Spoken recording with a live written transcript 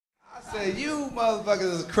said, you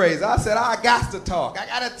motherfuckers is crazy. I said, I got to talk. I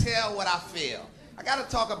got to tell what I feel. I got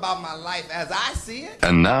to talk about my life as I see it.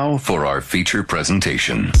 And now for our feature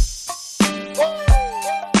presentation.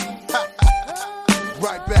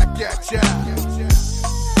 Right back at ya.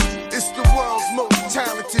 It's the world's most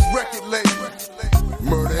talented record label,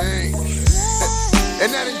 Murder Inc.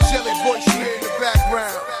 And that angelic voice you hear in the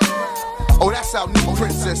background. Oh, that's our new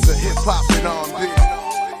princess of hip-hop and R&B.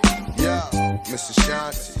 Yeah, Miss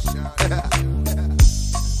Ashanti.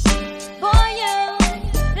 Boy, you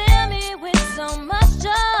fill me with so much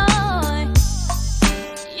joy.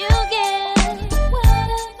 You get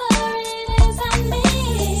whatever it is I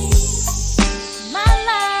need. My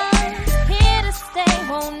love, here to stay,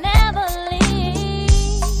 won't never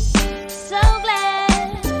leave. So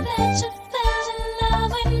glad that you fell in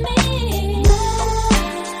love with me.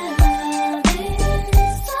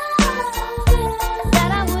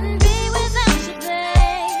 That I wouldn't be without you,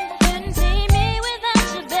 babe. Couldn't see me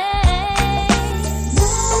without you, babe.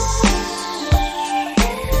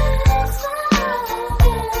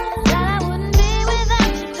 That I wouldn't be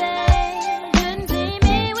without you, babe. Couldn't see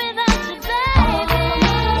me without you, babe.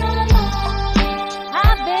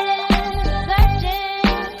 I've been searching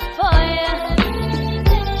for you.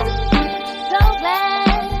 So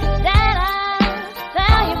glad that I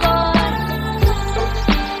found you, boy.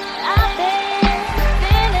 I've been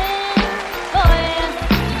feeling for you.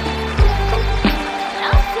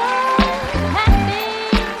 I'm so happy,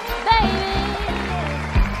 baby.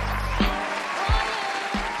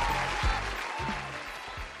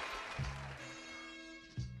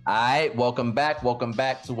 All right, welcome back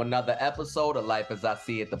to another episode of Life as I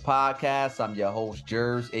See It, the podcast. I'm your host,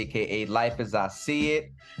 Jerz, aka Life as I See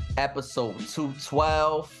It, episode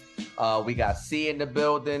 212. We got C in the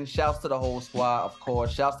building. Shouts to the whole squad, of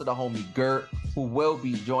course. Shouts to the homie Gert, who will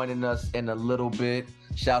be joining us in a little bit.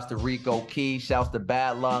 Shouts to Rico Key. Shouts to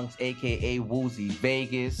Bad Lungs, aka Woozy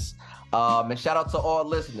Vegas. And shout out to all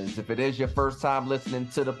listeners. If it is your first time listening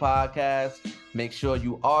to the podcast, make sure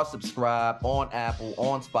you are subscribed on Apple,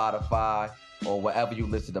 on Spotify, or wherever you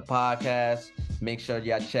listen to podcasts. Make sure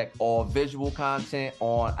y'all check all visual content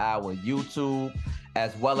on our YouTube,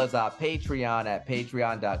 as well as our Patreon at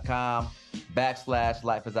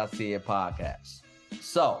patreon.com/Life as I See It podcast.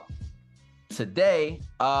 So today,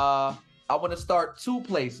 I want to start two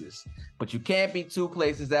places, but you can't be two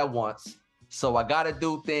places at once. So I got to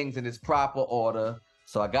do things in its proper order.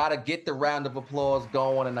 So I got to get the round of applause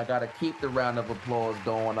going, and I got to keep the round of applause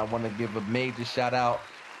going. I want to give a major shout out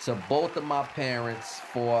to both of my parents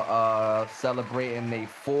for celebrating their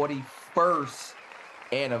 41st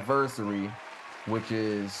anniversary, which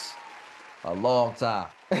is a long time.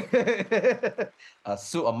 a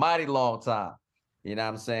mighty long time. You know what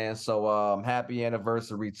I'm saying? So happy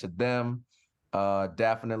anniversary to them.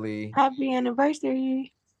 Definitely. Happy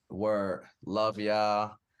anniversary. Word. Love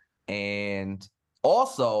y'all. And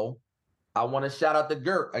also, I want to shout out to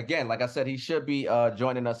Gert. Again, like I said, he should be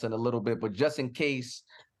joining us in a little bit, but just in case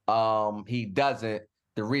he doesn't,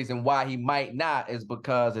 the reason why he might not is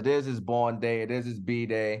because it is his born day. It is his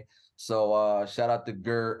B-day. So shout out to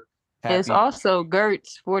Gert. It's also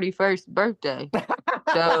Gert's 41st birthday.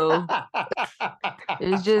 So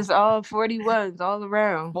it's just all 41s all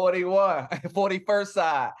around. 41, 41st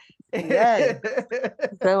side. Yes.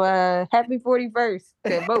 So happy 41st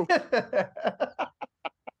to both.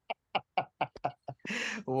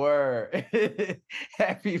 Word.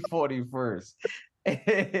 Happy 41st.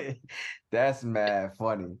 That's mad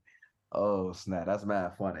funny. Oh snap, that's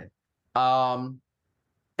mad funny. And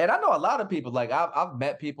I know a lot of people, like I've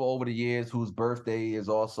met people over the years whose birthday is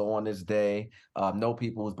also on this day. Know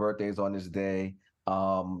people whose birthday is on this day.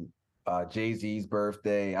 Jay-Z's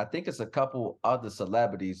birthday. I think it's a couple other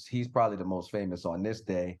celebrities. He's probably the most famous on this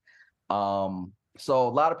day. So a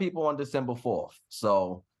lot of people on December 4th.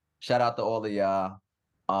 So shout out to all of y'all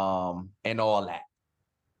and all that.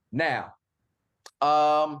 Now,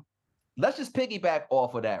 let's just piggyback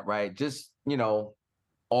off of that, right? Just,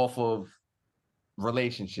 off of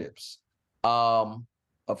relationships. Of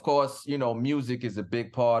course, music is a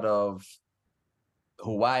big part of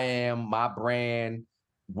who I am, my brand.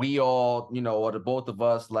 We all, or the both of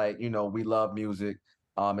us, we love music,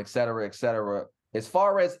 et cetera, et cetera. As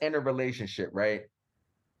far as in a relationship, right?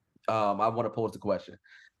 I want to pose the question.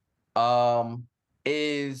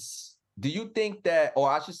 Do you think that, or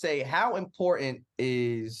I should say, how important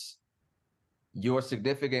is your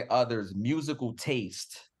significant other's musical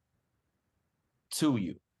taste to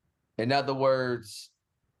you? In other words,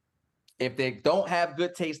 if they don't have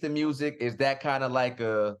good taste in music, is that kind of like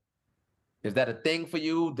a Is that a thing for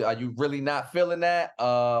you? Are you really not feeling that?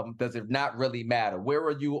 Does it not really matter? Where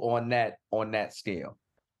are you on that scale?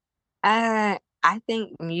 I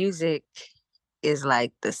think music is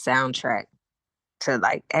like the soundtrack to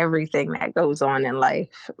like everything that goes on in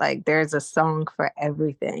life. Like there's a song for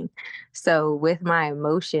everything. So with my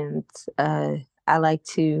emotions, I like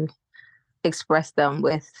to express them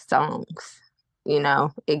with songs.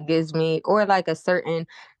 It gives me, or like a certain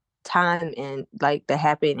time in like that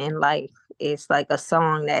happen in life. It's like a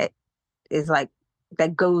song that is like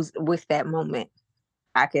that goes with that moment.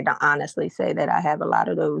 I can honestly say that I have a lot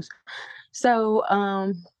of those. So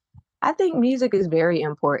I think music is very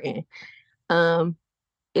important. Um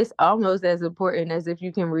it's almost as important as if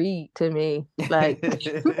you can read to me. Like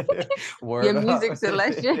your Word music up.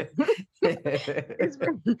 selection is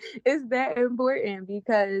it's that important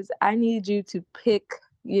because I need you to pick,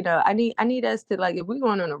 I need us to like if we're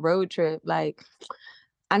going on a road trip, like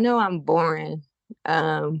I know I'm boring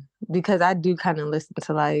because I do kind of listen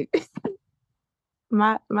to like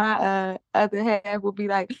my other half will be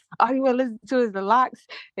like, all you want to listen to is the Locks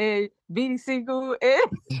and Beanie Siegel,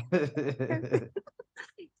 and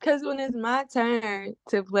because when it's my turn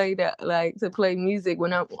to play to play music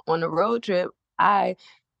when I'm on a road trip, if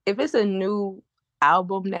it's a new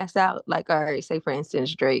album that's out, like all right, say for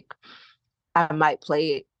instance Drake, I might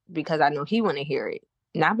play it because I know he want to hear it,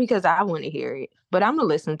 not because I want to hear it, but I'm gonna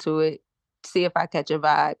listen to it, see if I catch a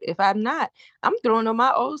vibe. If I'm not, I'm throwing on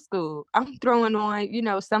my old school. I'm throwing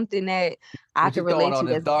on, something that I What you can throwing relate on to.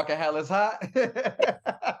 this That's darker hell is hot?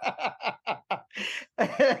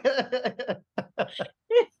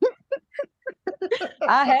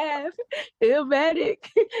 I have Illmatic.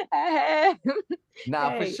 I have. Nah,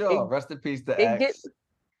 for Hey, sure. Rest in peace to it get X.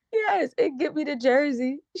 yes, it get me to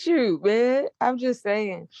Jersey. Shoot, man. I'm just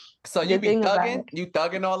saying. So you The be thing about it. thugging? You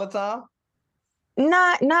thugging all the time?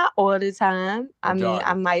 Not all the time. I mean,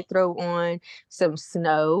 I Majority. might throw on some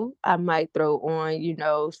Snow. I might throw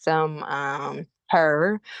on, some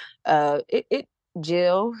her. It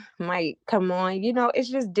Jill might come on. It's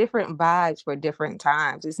just different vibes for different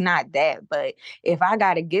times. It's not that, but if I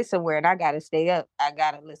gotta get somewhere and I gotta stay up, I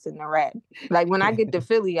gotta listen to rap. Like when I get to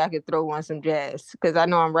Philly, I could throw on some jazz because I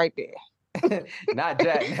know I'm right there. Not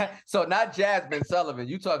Jazz. So not Jasmine Sullivan.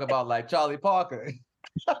 You talk about like Charlie Parker.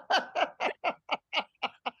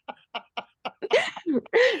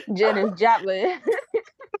 Janis Joplin.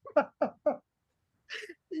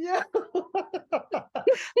 Yeah.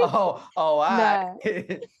 Oh, I Nah.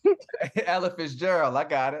 Ella Fitzgerald. I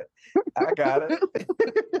got it.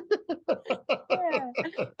 Yeah.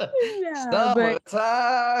 Yeah, but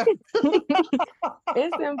Summertime.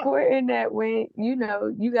 it's important that when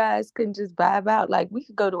you guys can just vibe out. Like we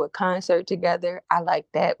could go to a concert together. I like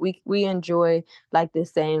that. We enjoy like the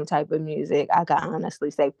same type of music. I can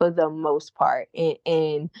honestly say for the most part.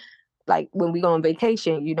 And like when we go on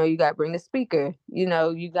vacation, you gotta bring the speaker. You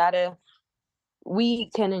gotta. We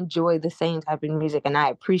can enjoy the same type of music, and I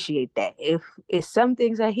appreciate that. If it's some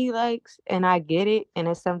things that he likes and I get it, and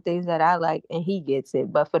it's some things that I like and he gets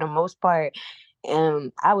it. But for the most part,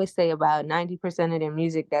 I would say about 90% of the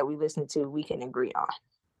music that we listen to, we can agree on.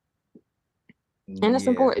 And it's Yeah.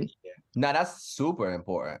 important. No, that's super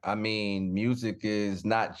important. I mean, music is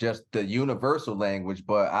not just the universal language,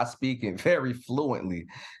 but I speak it very fluently.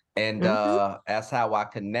 And Mhm. that's how I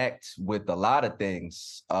connect with a lot of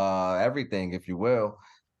things, everything, if you will.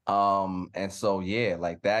 And so yeah,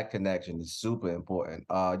 like that connection is super important.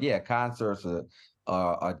 Yeah, concerts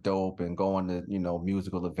are dope, and going to,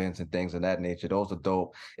 musical events and things of that nature. Those are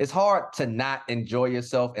dope. It's hard to not enjoy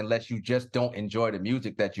yourself unless you just don't enjoy the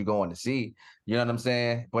music that you're going to see. You know what I'm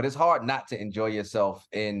saying? But it's hard not to enjoy yourself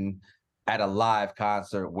at a live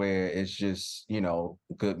concert where it's just,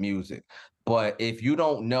 good music. But if you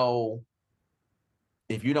don't know,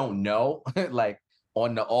 like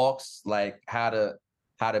on the aux, like how to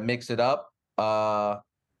mix it up, that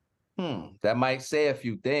might say a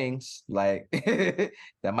few things, like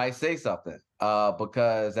that might say something.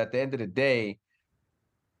 Because at the end of the day,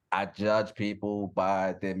 I judge people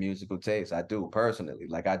by their musical taste. I do personally.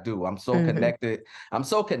 Like I do. I'm so Mhm. connected. I'm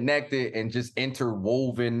so connected and just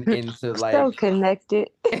interwoven into So like connected.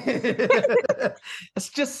 it's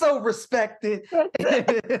just so respected.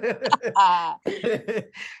 Ah.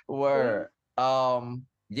 Word.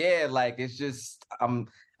 Yeah, like it's just I'm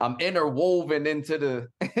interwoven into the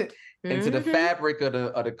into the Mhm. fabric of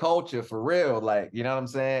the culture for real. Like, you know what I'm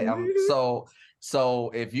saying? Mhm. So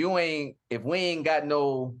if we ain't got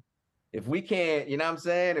no, if we can't, you know what I'm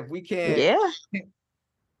saying? If we can't, Yeah.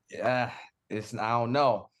 uh, I don't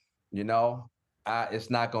know, it's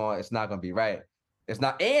not gonna be right. It's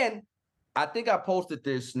not, and I think I posted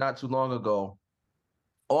this not too long ago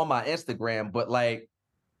on my Instagram, but like,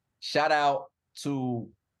 shout out to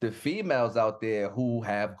the females out there who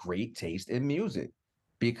have great taste in music,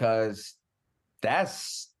 because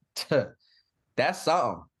that's that's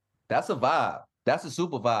something. That's a vibe. That's a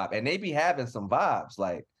super vibe. And they be having some vibes.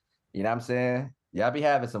 Like, you know what I'm saying? Y'all be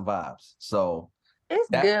having some vibes. So It's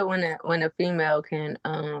that, good when a female can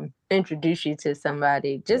introduce you to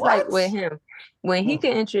somebody. Just like what? with him. When he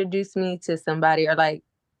can introduce me to somebody,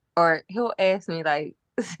 or he'll ask me like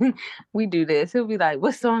we do this. He'll be like,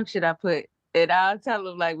 "What song should I put?" And I'll tell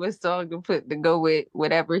him like what song to put to go with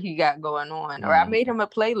whatever he got going on. Or I made him a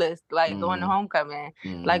playlist like going to homecoming,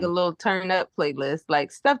 like a little turn up playlist,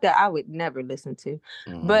 like stuff that I would never listen to.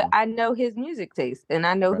 But I know his music taste and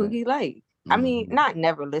I know who he likes. I mean, not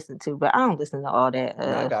never listen to, but I don't listen to all that.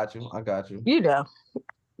 I got you. I got you. You know,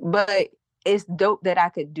 but it's dope that I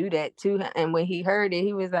could do that to him. And when he heard it,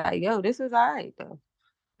 he was like, "Yo, this was all right though."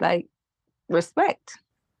 Like, respect.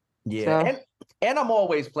 Yeah, So, and I'm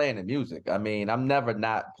always playing the music. I mean, I'm never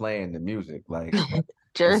not playing the music. Like,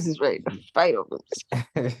 Jerz is ready to fight over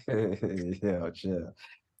this. yeah, chill.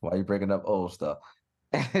 Why you bringing up old stuff?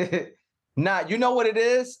 Nah, you know what it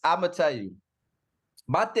is? I'm gonna tell you.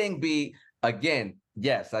 My thing be, again,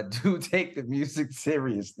 yes, I do take the music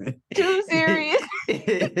seriously. Too serious.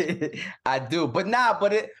 I do, but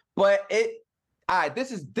it. All right,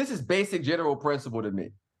 this is basic general principle to me.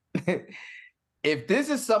 If this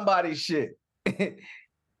is somebody's shit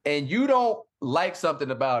and you don't like something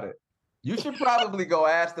about it, you should probably go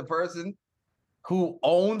ask the person who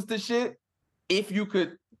owns the shit if you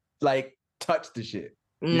could like touch the shit.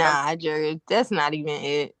 Nah, Jerry, that's not even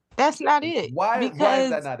it. That's not it. Why is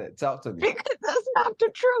that not it? Talk to me. Because that's not the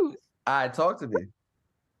truth. All right, talk to me.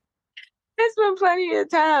 There's been plenty of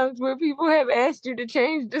times where people have asked you to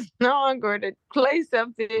change the song or to play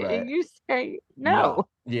something, and you say no.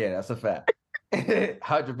 Yeah, that's a fact.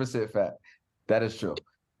 100% fact. That is true.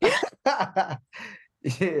 Yeah,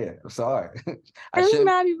 I'm sorry. It's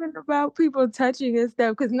not even about people touching your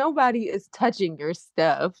stuff, because nobody is touching your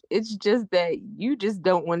stuff. It's just that you just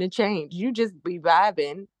don't want to change. You just be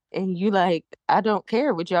vibing, and you like, I don't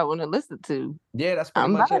care what y'all want to listen to. Yeah, that's pretty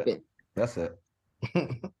much vibing. it. That's it.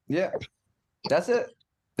 Yeah, that's it.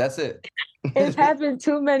 That's it. It's happened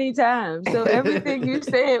too many times. So everything you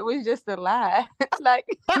said was just a lie. Like,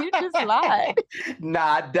 you just lied. Nah,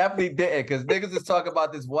 I definitely didn't, because niggas is talking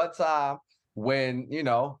about this one time when, this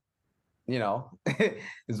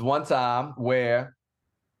one time where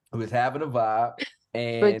we was having a vibe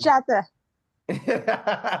and Bachata.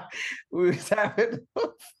 we was having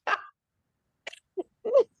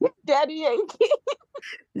Daddy Yankee.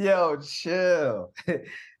 Yo, chill.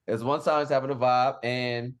 There's one time I was having a vibe,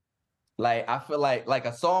 and like I feel like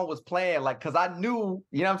a song was playing, like, cause I knew,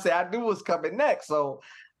 you know what I'm saying, I knew it was coming next. So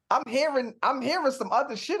I'm hearing some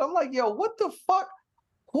other shit. I'm like, yo, what the fuck?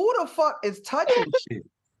 Who the fuck is touching shit?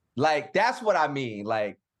 Like, that's what I mean.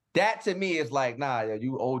 Like, that to me is like, nah, yo,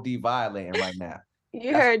 you OD violating right now.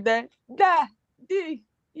 You heard that? Da, D,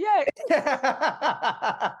 yeah.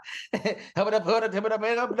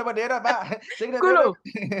 Culo.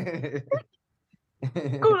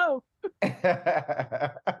 Culo.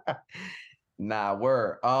 Nah,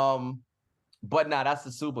 word. But nah, that's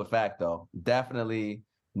a super fact though. Definitely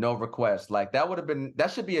no request. Like,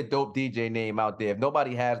 that should be a dope DJ name out there. If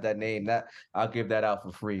nobody has that name, that I'll give that out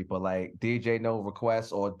for free. But like, DJ no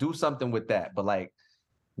request, or do something with that. But like,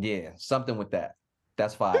 yeah, something with that.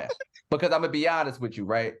 That's fire. Because I'm gonna be honest with you,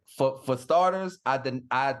 right? For starters,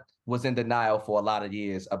 I was in denial for a lot of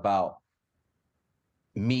years about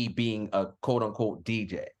me being a quote unquote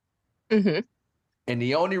DJ. Mm-hmm. And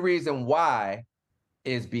the only reason why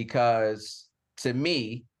is because, to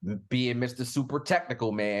me, being Mr. Super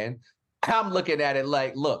Technical Man, I'm looking at it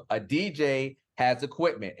like, look, a DJ has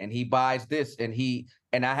equipment and he buys this, and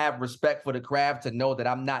I have respect for the craft to know that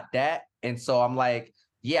I'm not that. And so I'm like,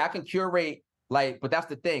 yeah, I can curate, like, but that's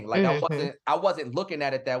the thing. Like, I wasn't looking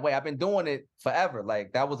at it that way. I've been doing it forever.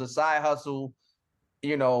 Like, that was a side hustle,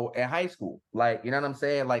 in high school. Like, you know what I'm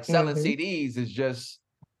saying? Like, selling CDs is just,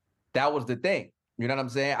 that was the thing. You know what I'm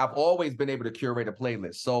saying? I've always been able to curate a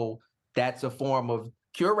playlist. So that's a form of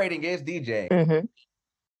curating, is DJ. Mm-hmm.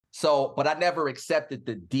 So, but I never accepted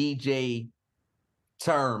the DJ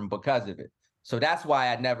term because of it. So that's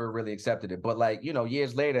why I never really accepted it. But like,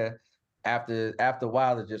 years later, after a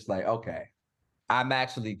while, it's just like, okay, I'm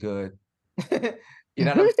actually good. You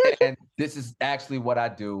know what I'm saying? This is actually what I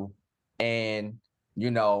do. And,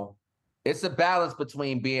 it's a balance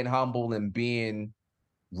between being humble and being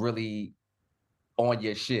really on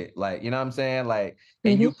your shit. Like, you know what I'm saying? Like,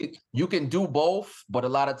 and you can do both, but a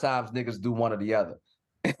lot of times niggas do one or the other.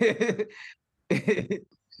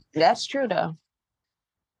 That's true though.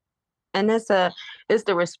 And it's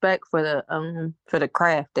the respect for the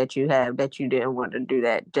craft that you have, that you didn't want to do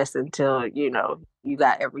that just until, you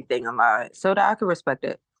got everything aligned. So that I can respect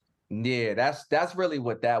it. Yeah, that's really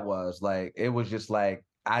what that was. Like, it was just like,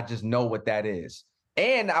 I just know what that is.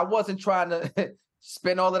 And I wasn't trying to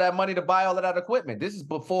spend all of that money to buy all of that equipment. This is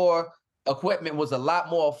before equipment was a lot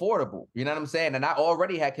more affordable. You know what I'm saying? And I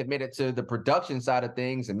already had committed to the production side of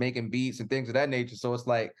things and making beats and things of that nature. So it's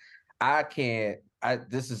like,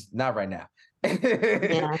 this is not right now.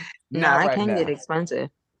 Yeah. Not it right can now. get expensive.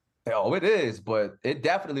 Oh, it is, but it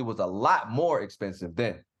definitely was a lot more expensive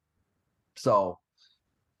then. So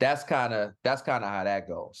that's kind of how that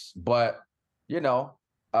goes. But,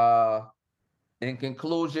 in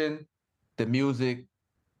conclusion, the music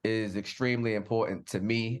is extremely important to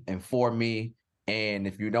me and for me. And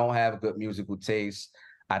if you don't have good musical taste,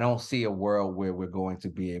 I don't see a world where we're going to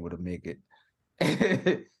be able to make it.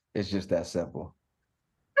 It's just that simple.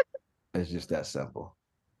 It's just that simple.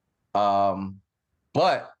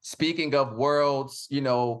 But speaking of worlds,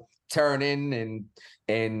 turning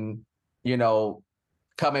and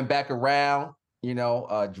coming back around,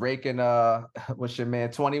 Drake and what's your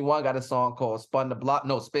man 21 got a song called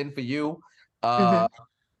Spin for You.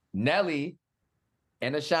 Nelly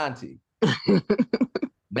and Ashanti.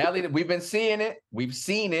 Nelly, we've been seeing it. We've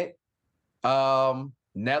seen it.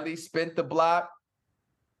 Nelly spent the block.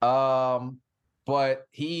 But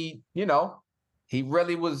he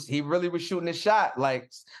really was shooting his shot.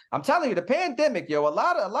 Like, I'm telling you, the pandemic, yo, a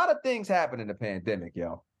lot of things happened in the pandemic,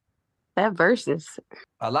 yo. That Versus.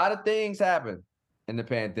 A lot of things happened in the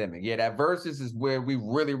pandemic. Yeah, that Versus is where we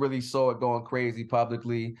really, really saw it going crazy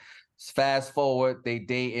publicly. Fast forward, they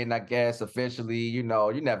dating, I guess, officially. You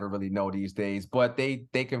never really know these days, but they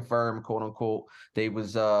confirmed, quote unquote, they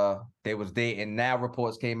was dating. Now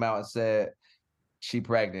reports came out and said she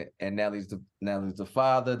pregnant, and Nelly's the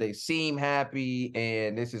father. They seem happy,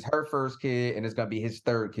 and this is her first kid, and it's gonna be his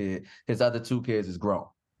third kid. His other two kids is grown.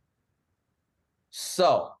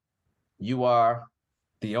 So you are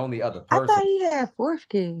the only other person. I thought he had fourth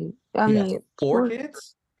kid. Four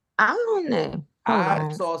kids? I don't know.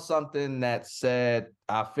 I saw something that said,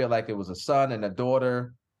 I feel like it was a son and a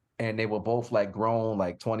daughter, and they were both like grown,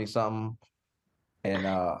 like 20 something. And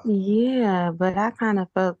yeah, but I kind of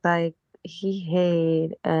felt like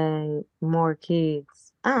he had more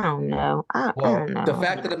kids. I don't know. I don't know. The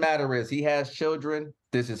fact of the matter is, he has children.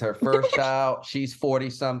 This is her first child. She's 40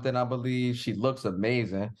 something, I believe. She looks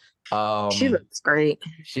amazing. She looks great.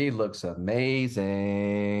 She looks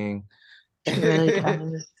amazing. She really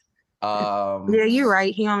does. Yeah, you're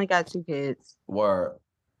right. He only got 2 kids. Word.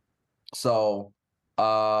 So,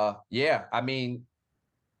 yeah, I mean,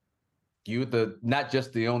 you're not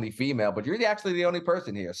just the only female, but you're actually the only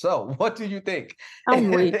person here. So, what do you think?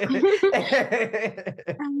 I'm weak.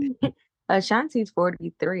 Ashanti's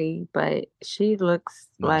 43, but she looks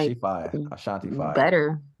like Ashanti fire.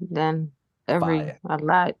 better than a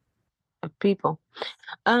lot of people.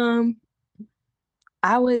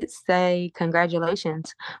 I would say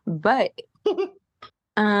congratulations, but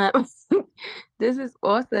this is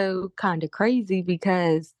also kind of crazy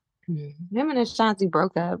because him and Ashanti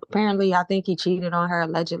broke up. Apparently, I think he cheated on her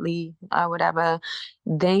allegedly or whatever.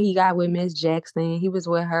 Then he got with Miss Jackson. He was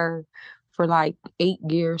with her for like 8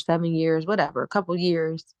 years, 7 years, whatever, a couple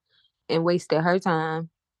years, and wasted her time.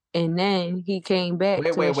 And then he came back.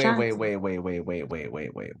 Wait. Why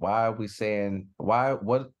are we saying why is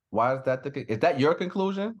that is that your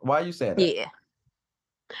conclusion? Why are you saying that? Yeah.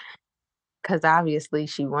 Because obviously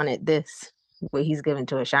she wanted this, what he's giving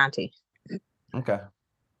to Ashanti. Okay.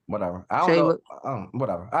 Whatever. I don't know.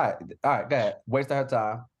 Whatever. All right, go ahead. Wasted her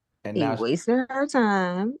time. And he now wasted her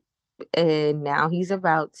time. And now he's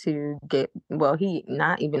about to he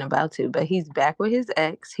not even about to, but he's back with his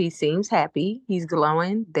ex. He seems happy. He's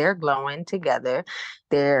glowing. They're glowing together.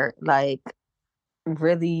 They're like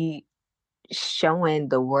really showing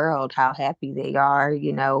the world how happy they are.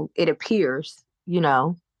 It appears,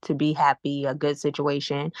 to be happy, a good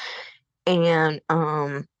situation. And,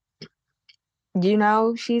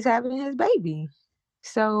 she's having his baby.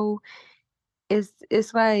 So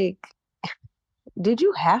it's like, did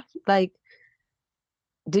you have to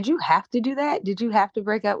do that? Did you have to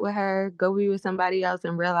break up with her, go be with somebody else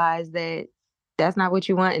and realize that that's not what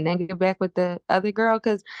you want and then get back with the other girl?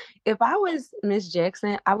 Because if I was Miss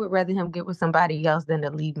Jackson, I would rather him get with somebody else than to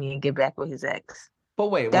leave me and get back with his ex.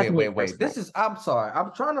 But wait. I'm sorry.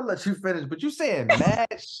 I'm trying to let you finish, but you're saying mad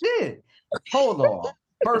shit. Hold on.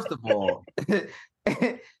 First of all,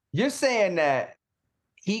 you're saying that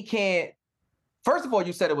he can't. First of all,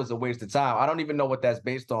 you said it was a waste of time. I don't even know what that's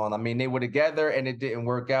based on. I mean, they were together and it didn't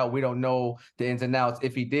work out. We don't know the ins and outs.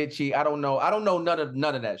 If he did cheat, I don't know. I don't know none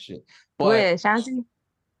of that shit. But With Ashanti?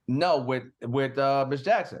 no, with Miss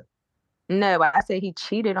Jackson. No, but I said he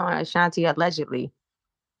cheated on Ashanti allegedly.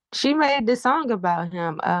 She made the song about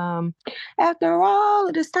him. After all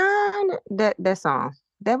of this time, that song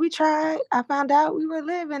that we tried, I found out we were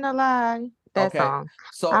living a lie. That song.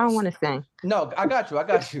 So I don't want to sing. No, I got you. But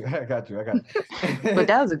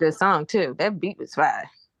that was a good song too. That beat was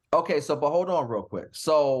fire. Okay, but hold on real quick.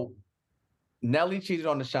 So Nelly cheated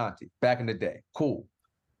on Ashanti back in the day. Cool.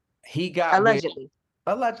 He got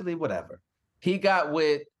allegedly, whatever. He got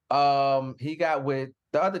with the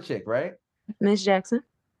other chick, right? Miss Jackson.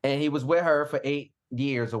 And he was with her for 8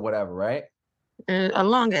 years or whatever, right? A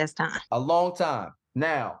long ass time. A long time.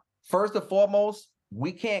 Now, first and foremost,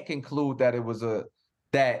 we can't conclude that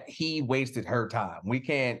that he wasted her time. We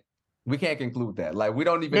can't conclude that. Like, we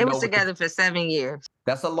don't even know. They was together for 7 years.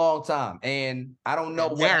 That's a long time. And I don't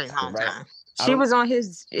know very long time. She was on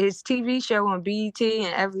his TV show on BET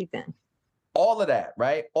and everything. All of that,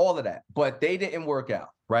 right? All of that. But they didn't work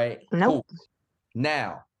out, right? Nope. Cool.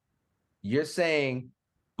 Now, you're saying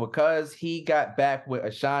because he got back with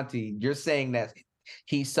Ashanti, you're saying that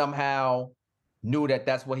he somehow knew that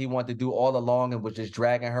that's what he wanted to do all along and was just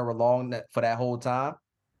dragging her along for that whole time?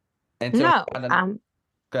 No, I'm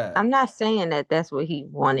not saying that that's what he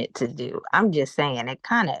wanted to do. I'm just saying it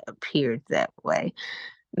kind of appeared that way.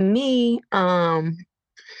 Me, okay,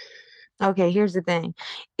 here's the thing.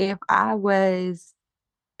 If I was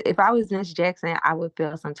Miss Jackson, I would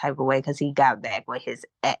feel some type of way because he got back with his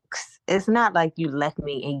ex. It's not like you left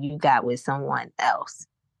me and you got with someone else.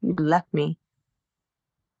 You left me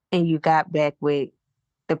and you got back with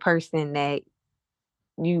the person that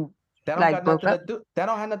you broke up. That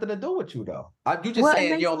don't have nothing to do with you though. You just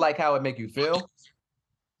saying you don't like how it make you feel?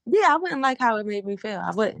 Yeah, I wouldn't like how it made me feel.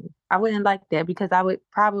 I wouldn't like that because I would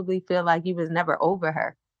probably feel like you was never over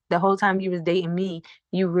her. The whole time you was dating me,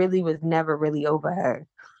 you really was never really over her.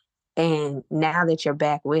 And now that you're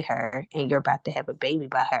back with her and you're about to have a baby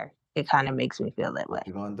by her, it kind of makes me feel that way. What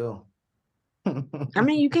you gonna do? I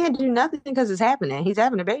mean, you can't do nothing because it's happening. He's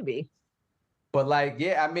having a baby. But like,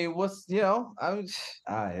 yeah, I mean, hey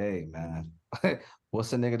man,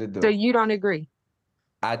 what's a nigga to do? So you don't agree?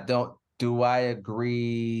 I don't. Do I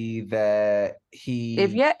agree that he?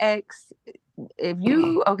 If your ex,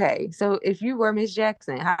 so if you were Miss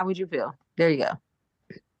Jackson, how would you feel? There you go.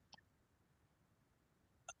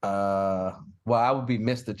 Well, I would be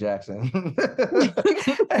Mr. Jackson.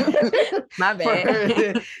 My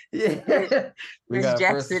bad. Yeah. Miss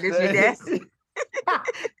Jackson is your nasty.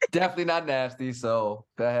 Definitely not nasty. So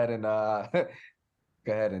go ahead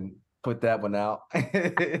and put that one out.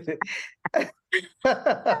 That's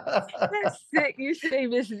sick. You say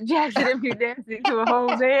Mr. Jackson if you're nasty to a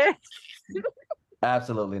whole man.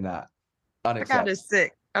 Absolutely not. Unacceptable. Kind of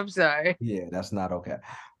sick. I'm sorry. Yeah, that's not okay.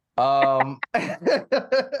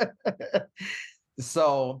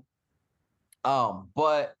 So,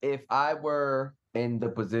 but if I were in the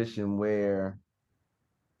position where,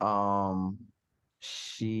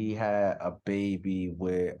 she had a baby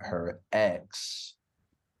with her ex,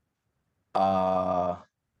 I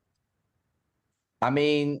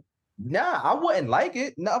mean, I wouldn't like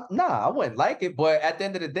it. I wouldn't like it. But at the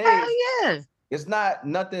end of the day, it's not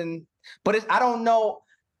nothing. But I don't know.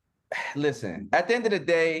 Listen, at the end of the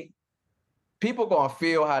day, people gonna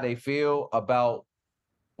feel how they feel about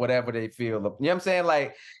whatever they feel. You know what I'm saying?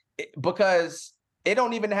 Like, because it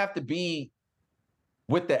don't even have to be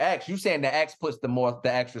with the ex. You saying the ex puts the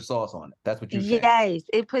extra sauce on it. That's what you saying. Yes,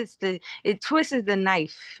 it twists the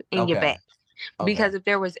knife in your back. Because if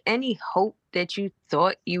there was any hope that you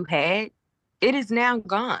thought you had, it is now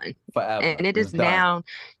gone. Forever. And it is now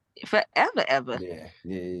forever, ever.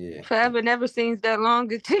 Yeah. Forever never seems that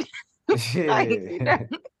long until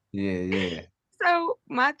Yeah. So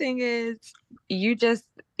my thing is, you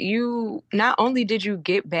not only did you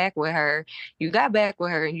get back with her, you got back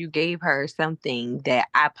with her and you gave her something that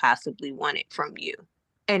I possibly wanted from you.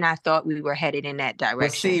 And I thought we were headed in that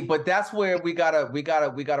direction. But that's where we gotta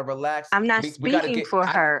relax. I'm not speaking for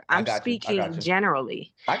her. I'm speaking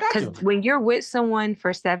generally. I got you. Because when you're with someone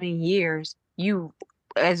for 7 years, you,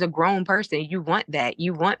 as a grown person, you want that.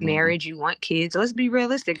 You want marriage. You want kids. Let's be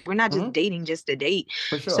realistic. We're not just dating just to date.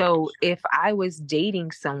 For sure. So if I was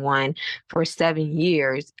dating someone for 7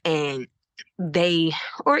 years and they,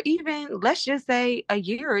 or even let's just say a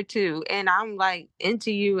year or two, and I'm like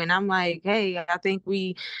into you, and I'm like, hey, I think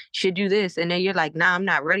we should do this, and then you're like, nah, I'm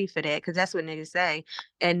not ready for that, because that's what niggas say,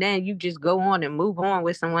 and then you just go on and move on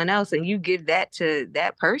with someone else, and you give that to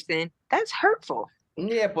that person. That's hurtful.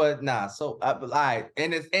 Yeah, but nah. So,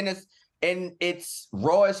 in its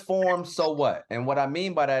rawest form. So what? And what I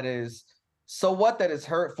mean by that is, so what? That is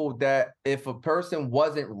hurtful. That if a person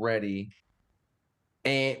wasn't ready,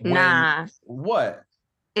 and when Nah, what?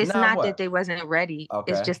 it's Nah, not that what? they wasn't ready.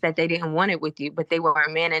 It's Okay. just that they didn't want it with you, but they were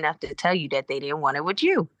man enough to tell you that they didn't want it with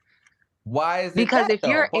you. Why is it Because that if though?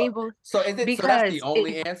 you're able, So is it? So that's the because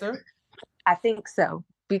only answer? I think so.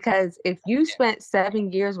 Because if you spent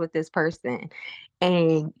 7 years with this person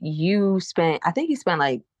and you spent, I think he spent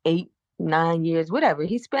like 8, 9 years, whatever.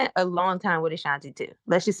 He spent a long time with Ashanti too.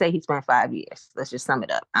 Let's just say he spent 5 years. Let's just sum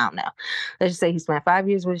it up. I don't know. Let's just say he spent 5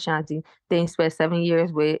 years with Ashanti, then he spent 7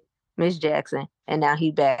 years with Miss Jackson, and now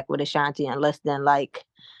he back with Ashanti in less than like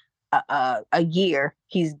a year.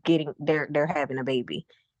 He's getting they're having a baby.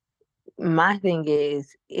 My thing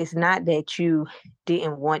is, it's not that you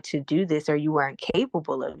didn't want to do this or you weren't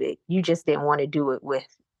capable of it. You just didn't want to do it with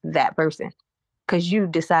that person because you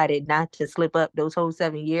decided not to slip up those whole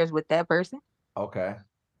 7 years with that person. Okay.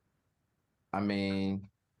 I mean,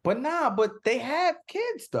 but nah, but they have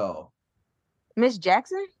kids though. Miss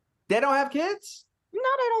Jackson? They don't have kids? No,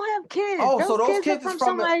 they don't have kids. Oh, so those kids are kids is from from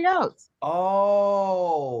somebody else.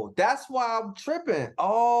 Oh, that's why I'm tripping.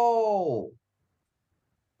 Oh.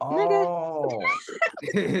 Nigga, Oh.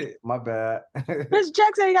 My bad. Miss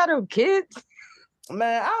Jackson ain't got no kids.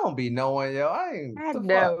 Man, I don't be knowing, yo. I The fuck?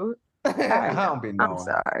 know. I don't be I'm knowing.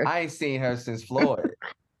 sorry. I ain't seen her since Floyd.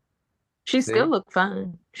 She See? still look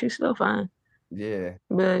fine. She's still fine. Yeah.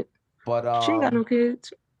 But she ain't got no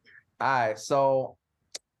kids. All right, so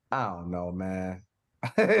I don't know, man.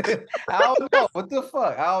 I don't know. What the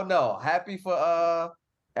fuck? I don't know. Happy for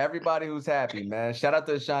everybody who's happy, man. Shout out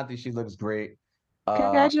to Ashanti. She looks great.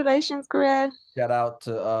 Congratulations, Greg. Shout out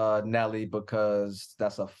to Nelly, because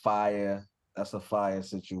that's a fire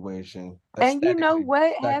situation. And you know Aesthetically, what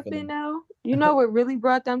respectfully. happened though? You know what really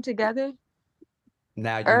brought them together?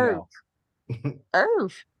 Now you Earth. know.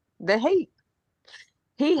 Earth. The hate.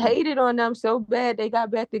 He hated on them so bad they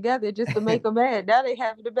got back together just to make them mad. Now they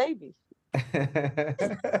having a baby.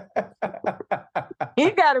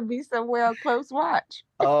 He gotta be somewhere on close watch.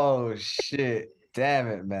 Oh shit. Damn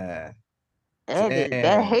it, man. That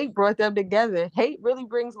Damn. hate brought them together. Hate really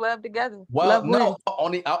brings love together. Well, love no,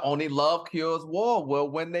 wins. only love cures war. Well,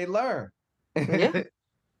 when they learn. Yeah.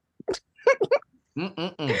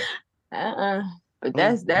 Mm-mm-mm. But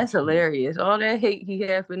that's hilarious. All that hate he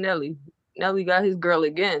had for Nelly. Nelly got his girl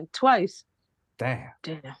again twice. Damn.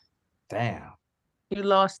 Damn. He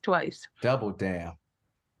lost twice. Double damn.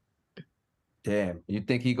 Damn. You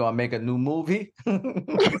think he gonna make a new movie?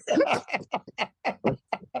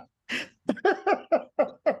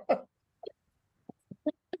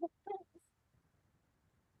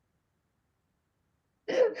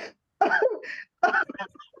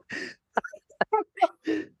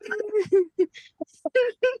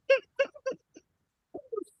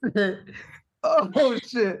 Oh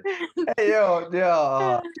shit. Hey yo,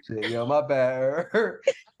 shit, yo, my bad.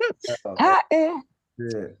 Hot air.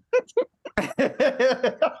 Shit.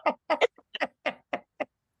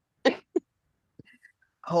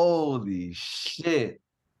 Holy shit.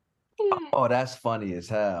 Oh, that's funny as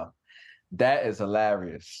hell. That is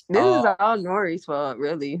hilarious. This is all Nori's fault,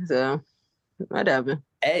 really. So whatever.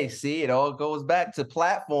 Hey, see, it all goes back to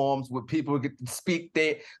platforms where people get to speak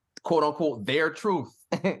their quote unquote their truth.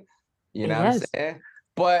 You know what I'm saying?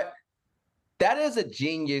 But that is a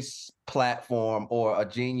genius platform or a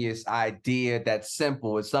genius idea that's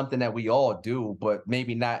simple. It's something that we all do, but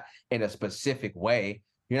maybe not in a specific way.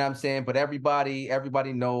 You know what I'm saying? But everybody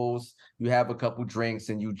knows you have a couple drinks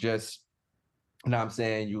and you just, you know what I'm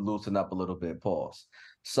saying, you loosen up a little bit, pause.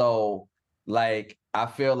 So like, I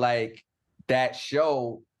feel like that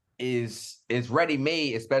show is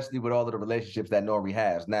ready-made, especially with all of the relationships that Nori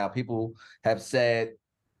has. Now, people have said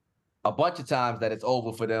a bunch of times that it's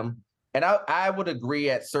over for them. And I would agree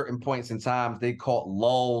at certain points in times they caught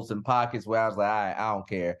lulls and pockets where I was like, I don't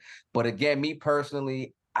care. But again, me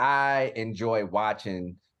personally, I enjoy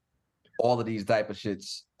watching all of these type of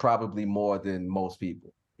shits probably more than most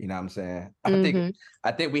people. You know what I'm saying?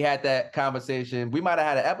 I think we had that conversation. We might have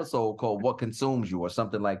had an episode called What Consumes You or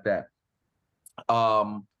something like that.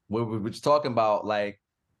 Where we were just talking about like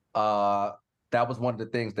that was one of the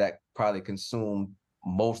things that probably consumed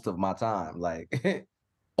most of my time. Like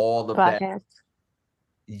all of that.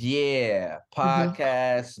 Yeah,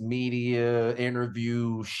 podcasts, media,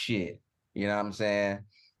 interview, shit. You know what I'm saying?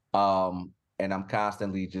 And I'm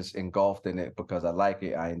constantly just engulfed in it because I like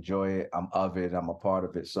it. I enjoy it. I'm of it. I'm a part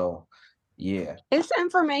of it. So, yeah. It's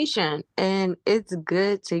information, and it's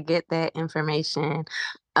good to get that information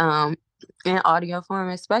um, in audio form,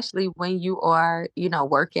 especially when you are,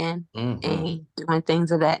 working Mm-hmm. and doing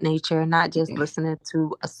things of that nature, not just listening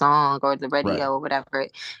to a song or the Right. radio or whatever.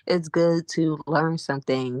 It's good to learn some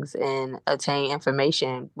things and attain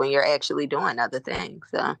information when you're actually doing other things.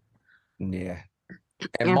 So, Yeah.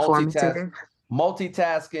 And informative.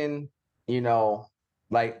 multitasking,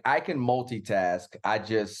 like I can multitask. I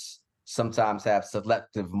just sometimes have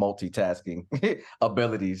selective multitasking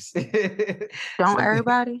abilities. Don't So,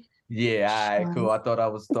 everybody? yeah, all right, cool. Um, I thought I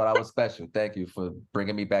was special. Thank you for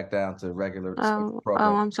bringing me back down to regular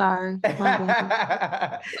program. I'm sorry.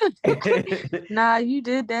 My bad. Nah, you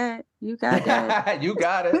did that. You got that. You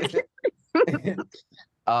got it.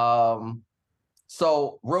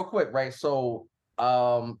 So real quick, right? So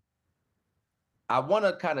I want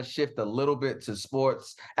to kind of shift a little bit to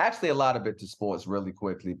sports, actually a lot of it to sports really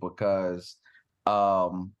quickly because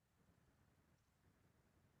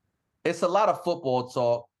it's a lot of football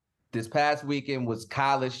talk. This past weekend was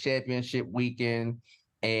college championship weekend.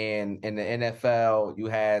 And in the NFL, you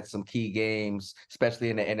had some key games, especially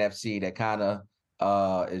in the NFC, that kind of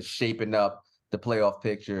is shaping up the playoff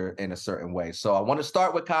picture in a certain way. So I want to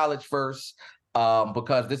start with college first,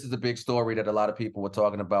 because this is a big story that a lot of people were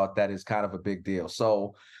talking about that is kind of a big deal.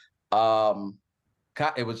 So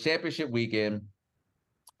it was championship weekend,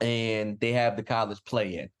 and they have the college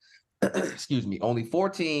play-in. Excuse me. Only 4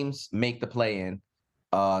 teams make the play-in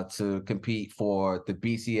to compete for the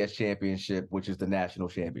BCS championship, which is the national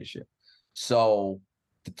championship. So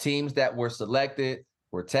the teams that were selected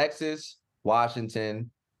were Texas,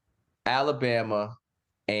 Washington, Alabama,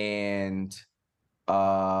 and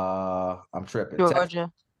I'm tripping.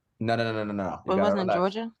 Georgia. No. You It gotta wasn't relax.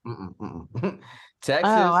 Georgia? Texas,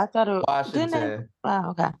 Oh, I thought it didn't they? Washington, Oh,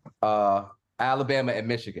 okay. Alabama, and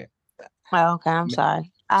Michigan. Oh, okay. I'm sorry.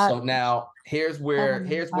 So now here's where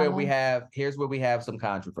we have. have some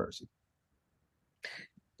controversy.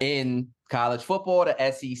 In college football,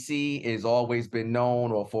 the SEC has always been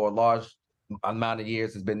known, or for a large amount of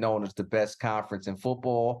years has been known as the best conference in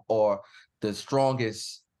football, or the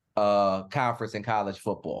strongest conference in college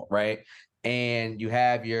football, right? And you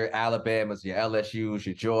have your Alabamas, your LSUs,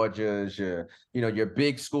 your Georgias, your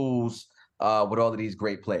big schools with all of these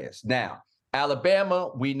great players. Now,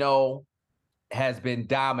 Alabama, we know, has been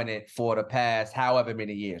dominant for the past however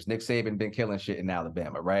many years. Nick Saban been killing shit in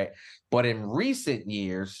Alabama, right? But in recent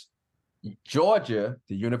years, Georgia,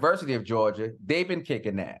 the University of Georgia, they've been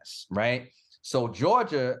kicking ass, right? So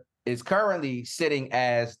Georgia is currently sitting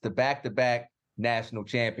as the back-to-back national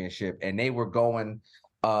championship, and they were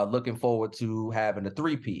looking forward to having a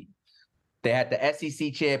three-peat. They had the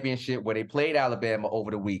SEC championship where they played Alabama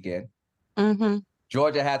over the weekend. Mm-hmm.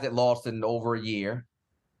 Georgia hasn't lost in over a year.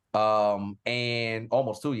 And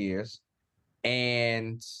almost 2 years,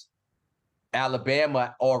 and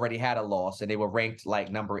Alabama already had a loss, and they were ranked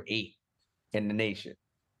like number 8 in the nation.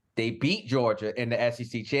 They beat Georgia in the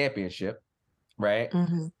SEC championship, right?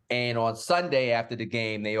 Mm-hmm. And on Sunday after the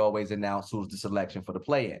game, they always announce who's the selection for the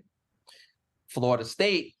play-in. Florida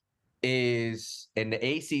State is in the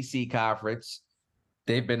ACC conference.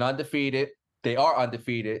 They've been undefeated. They are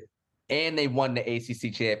undefeated. And they won the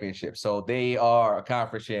ACC championship. So they are a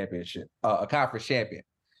conference champion.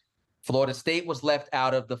 Florida State was left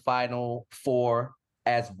out of the Final Four,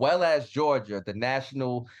 as well as Georgia, the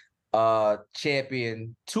national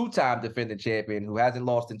champion, 2-time defending champion who hasn't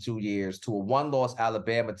lost in 2 years, to a 1-loss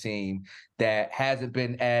Alabama team that hasn't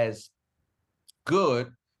been as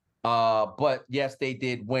good. But yes, they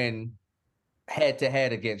did win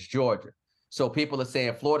head-to-head against Georgia. So people are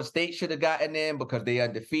saying Florida State should have gotten in because they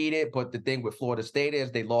undefeated. But the thing with Florida State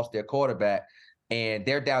is they lost their quarterback, and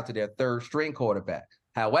they're down to their 3rd string quarterback.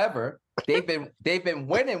 However, they've been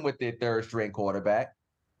winning with their 3rd string quarterback,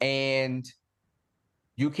 and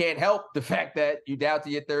you can't help the fact that you're down to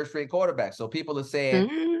your 3rd string quarterback. So people are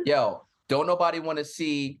saying, yo, don't nobody want to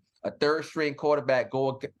see a 3rd string quarterback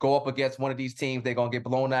go up against one of these teams. They're going to get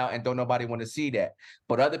blown out, and don't nobody want to see that.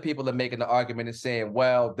 But other people are making the argument and saying,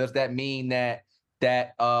 well, does that mean that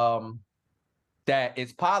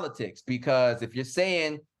it's politics? Because if you're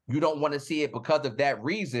saying you don't want to see it because of that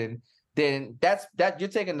reason, then that's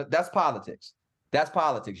politics. That's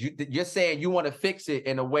politics. You're saying you want to fix it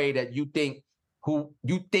in a way that you think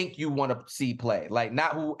you want to see play, like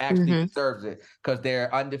not who actually deserves it, because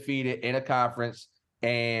they're undefeated in a conference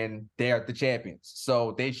and they're the champions.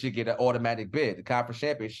 So they should get an automatic bid. The conference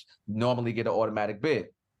champions normally get an automatic bid.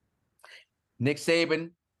 Nick Saban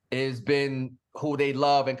has been who they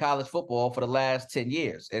love in college football for the last 10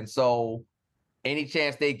 years. And so any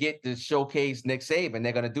chance they get to showcase Nick Saban,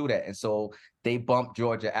 they're going to do that. And so they bump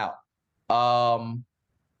Georgia out. How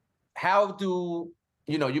do,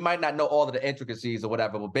 you might not know all of the intricacies or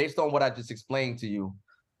whatever, but based on what I just explained to you,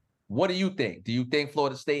 what do you think? Do you think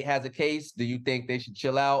Florida State has a case? Do you think they should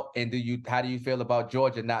chill out? And how do you feel about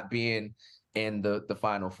Georgia not being in the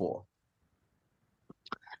Final Four?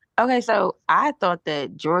 Okay, so I thought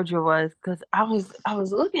that Georgia was, because I was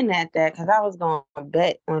looking at that because I was going to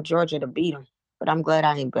bet on Georgia to beat them, but I'm glad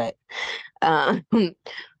I ain't bet. But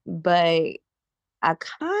I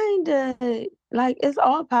kind of like, it's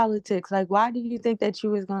all politics. Like, why did you think that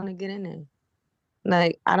you was going to get in there?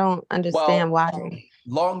 Like, I don't understand why.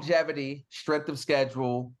 Longevity, strength of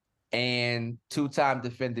schedule, and two-time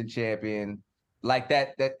defending champion. Like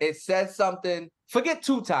that it says something. Forget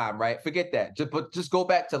two-time, right? Forget that. Just go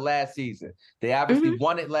back to last season. They obviously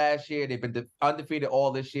won it last year. They've been undefeated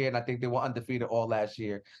all this year, and I think they were undefeated all last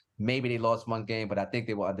year. Maybe they lost one game, but I think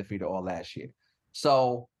they were undefeated all last year.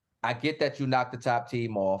 So I get that you knocked the top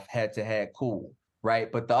team off head-to-head, cool,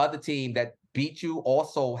 right? But the other team that beat you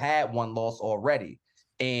also had one loss already.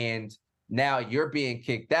 And now you're being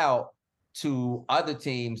kicked out to other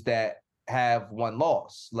teams that have one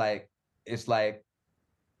loss. Like, it's like,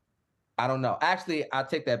 I don't know. Actually, I'll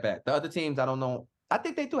take that back. The other teams, I don't know. I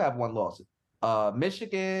think they do have one loss.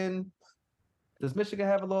 Michigan. Does Michigan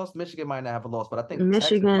have a loss? Michigan might not have a loss, but I think it's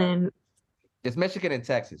Michigan and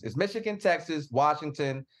Texas. It's Michigan, Texas,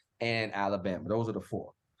 Washington, and Alabama. Those are the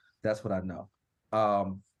four. That's what I know.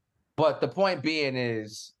 But the point being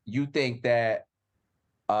is, you think that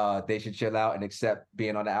they should chill out and accept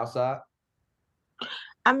being on the outside?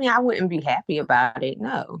 I mean, I wouldn't be happy about it,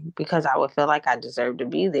 no, because I would feel like I deserve to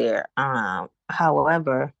be there.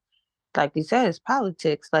 However, like you said, it's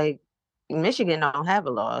politics. Like, Michigan don't have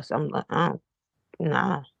a loss. I'm like, oh,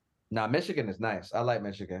 nah. Nah, Michigan is nice. I like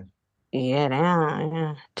Michigan. Yeah,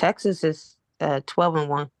 yeah. Texas is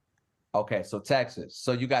 12-1. Okay, so Texas.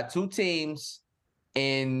 So you got two teams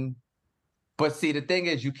but see, the thing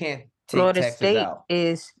is, you can't take Florida Texas State out.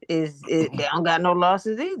 is they don't got no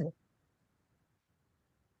losses either.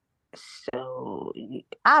 So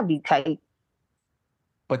I'll be tight.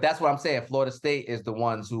 But that's what I'm saying. Florida State is the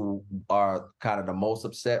ones who are kind of the most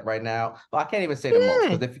upset right now. Well, I can't even say the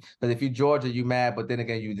most, because if you Georgia, you mad. But then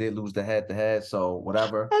again, you did lose the head-to-head, so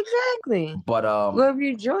whatever. Exactly. But well,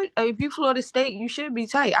 if you Florida State, you should be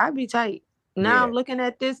tight. I'd be tight. Now I'm looking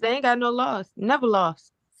at this. They ain't got no loss. Never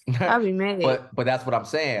lost. I'll be mad. But that's what I'm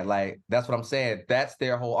saying. Like, that's what I'm saying. That's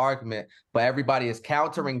their whole argument. But everybody is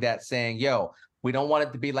countering that, saying, "Yo, we don't want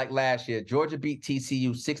it to be like last year. Georgia beat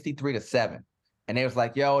TCU 63-7." And they was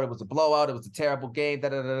like, yo, it was a blowout. It was a terrible game.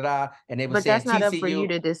 And they were saying, but that's not TCU, up for you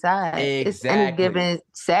to decide. Exactly. It's any given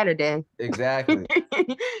Saturday. Exactly.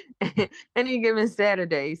 Any given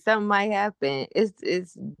Saturday, something might happen.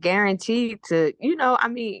 It's guaranteed to, I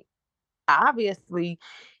mean, obviously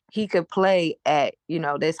he could play at,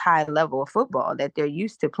 this high level of football that they're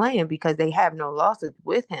used to playing because they have no losses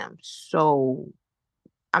with him. So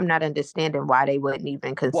I'm not understanding why they wouldn't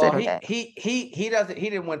even consider that. He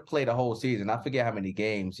didn't play the whole season. I forget how many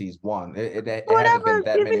games he's won. It Whatever, hasn't been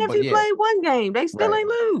that even many. if he played one game, they still ain't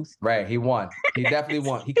lose. Right, he won. He definitely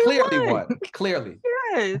won. He clearly won. Clearly.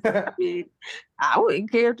 Yes. I wouldn't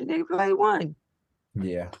care if they played one.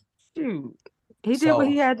 Yeah. Shoot. He did what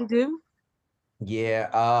he had to do. Yeah.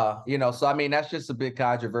 So I mean, that's just a big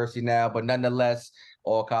controversy now, but nonetheless,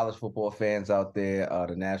 all college football fans out there,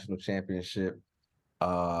 the national championship.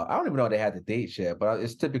 I don't even know if they had the date yet, but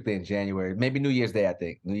it's typically in January, maybe New Year's Day, I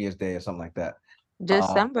think. New Year's Day or something like that.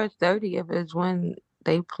 December 30th is when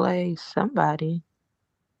they play somebody.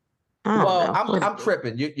 I'm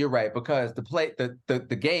tripping. You're right, because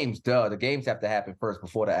the games, the games have to happen first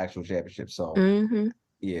before the actual championship. So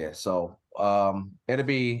yeah, so it'll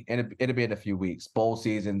be in a few weeks. Bowl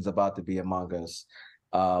season's about to be among us.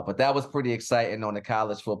 But that was pretty exciting on the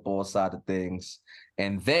college football side of things.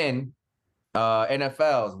 And then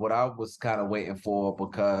NFL is what I was kind of waiting for,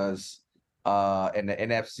 because in the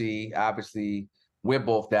NFC, obviously we're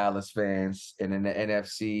both Dallas fans, and in the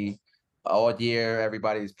NFC all year,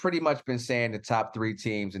 everybody's pretty much been saying the top three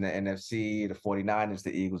teams in the NFC, the 49ers,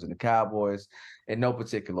 the Eagles, and the Cowboys, in no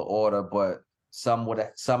particular order, but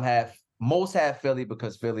most have Philly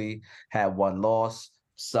because Philly had one loss.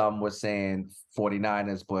 Some were saying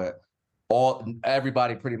 49ers, but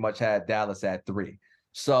everybody pretty much had Dallas at 3.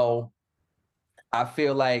 So I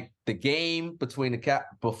feel like the game between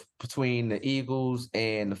the Eagles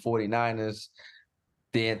and the 49ers,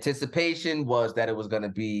 the anticipation was that it was going to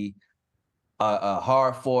be a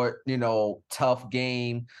hard fought, tough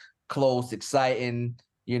game, close, exciting,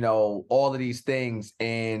 all of these things.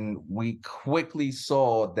 And we quickly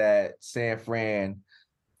saw that San Fran,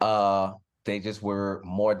 they just were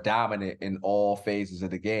more dominant in all phases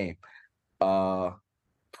of the game.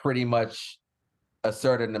 Pretty much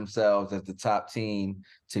asserting themselves as the top team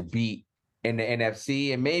to beat in the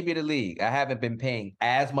NFC and maybe the league. I haven't been paying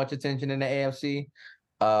as much attention in the AFC,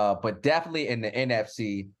 but definitely in the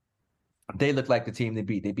NFC, they look like the team to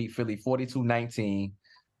beat. They beat Philly 42-19.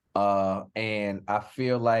 And I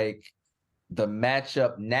feel like the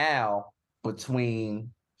matchup now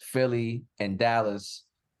between Philly and Dallas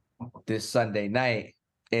this Sunday night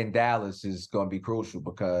in Dallas is going to be crucial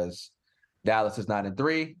because Dallas is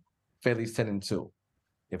 9-3, Philly's 10-2.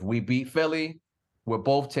 If we beat Philly, we're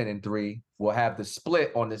both 10-3. We'll have the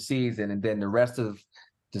split on the season, and then the rest of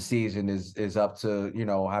the season is up to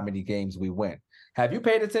how many games we win. Have you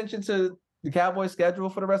paid attention to the Cowboys' schedule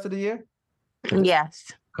for the rest of the year?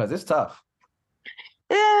 Yes. Because it's tough.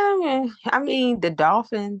 Yeah, I mean, the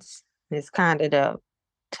Dolphins is kind of the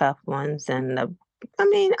tough ones, and I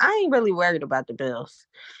ain't really worried about the Bills.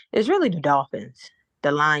 It's really the Dolphins,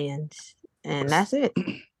 the Lions, and that's it.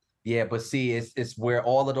 Yeah, but see, it's where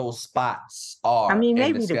all of those spots are. I mean, in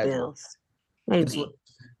maybe the the schedule. Bills. Maybe.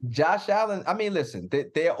 Josh Allen, I mean, listen,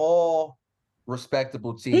 they're all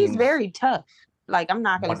respectable teams. He's very tough. Like, I'm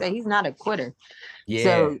not gonna say he's not a quitter. Yeah.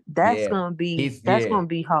 So that's gonna be gonna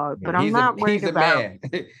be hard. But I'm not worried about. He's a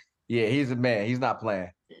man. Yeah, he's a man. He's not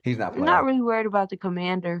playing. I'm not really worried about the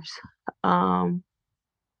Commanders. The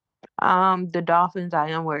Dolphins I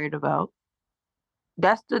am worried about.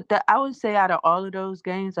 That's I would say out of all of those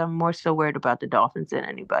games, I'm more so worried about the Dolphins than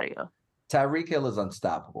anybody else. Tyreek Hill is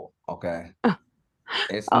unstoppable. Okay.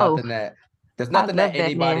 It's nothing there's nothing that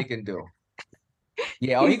anybody can do.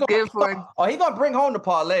 Yeah, he gonna bring home the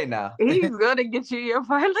parlay now. He's gonna get you your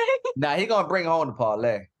parlay. Nah, he gonna bring home the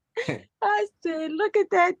parlay. I said, look at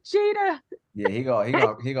that cheetah. Yeah, he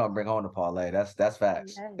gonna bring home the parlay. That's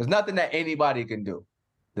facts. There's nothing that anybody can do.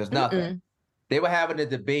 There's nothing. They were having a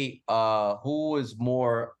debate, who is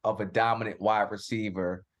more of a dominant wide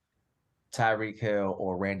receiver, Tyreek Hill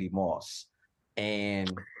or Randy Moss.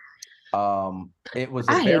 And it was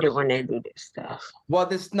I hate it when they do this stuff. Well,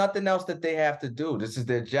 there's nothing else that they have to do. This is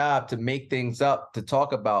their job to make things up, to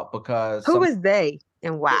talk about, because who is they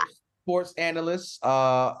and why? Sports analysts.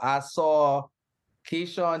 I saw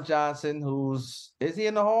Keyshawn Johnson, is he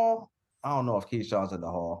in the hall? I don't know if Keyshawn's in the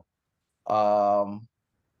hall.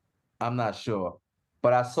 I'm not sure.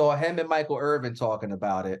 But I saw him and Michael Irvin talking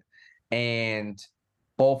about it, and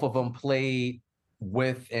both of them played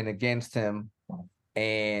with and against him,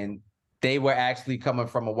 and they were actually coming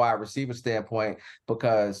from a wide receiver standpoint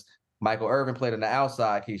because Michael Irvin played on the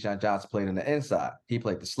outside, Keyshawn Johnson played on the inside. He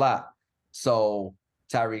played the slot. So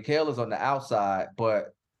Tyreek Hill is on the outside,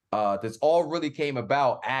 but this all really came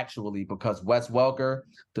about actually because Wes Welker,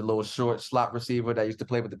 the little short slot receiver that used to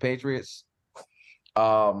play with the Patriots,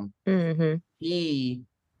 he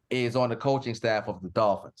is on the coaching staff of the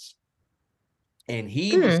Dolphins. And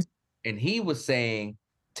he was saying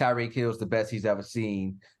Tyreek Hill's the best he's ever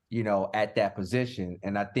seen, at that position.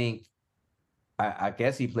 And I think, I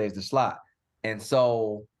guess he plays the slot. And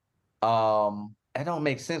so that don't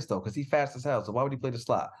make sense though, because he's fast as hell. So why would he play the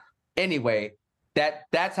slot? Anyway,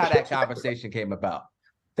 that's how that conversation came about.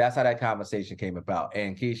 That's how that conversation came about.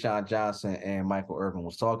 And Keyshawn Johnson and Michael Irvin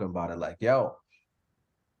was talking about it like, yo,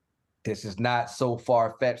 this is not so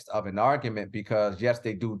far-fetched of an argument because, yes,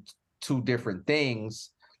 they do two different things.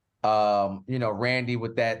 Randy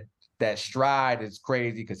with that stride is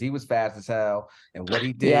crazy because he was fast as hell. And what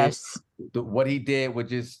he did, what he did was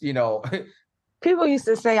just, people used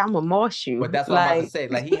to say, I'm a mosh you. But that's what I'm about to say.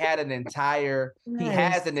 Like, he had an entire, he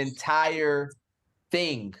has an entire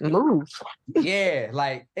thing. Move. Yeah,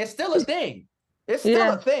 like, it's still a thing. It's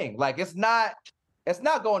still a thing. Like, it's not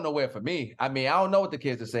going nowhere for me. I mean, I don't know what the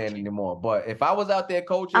kids are saying anymore, but if I was out there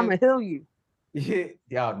coaching, I'm gonna heal you.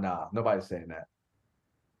 Yeah, nah, nobody's saying that.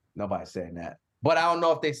 Nobody's saying that. But I don't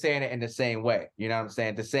know if they're saying it in the same way. You know what I'm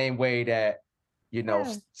saying? The same way that,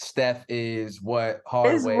 Steph is what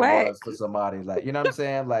Hardaway was for somebody. Like, you know what I'm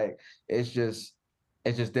saying? Like, it's just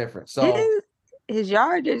different. So his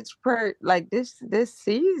yardage per this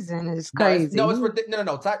season is crazy. No, it's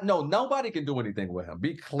ridiculous. No, nobody can do anything with him.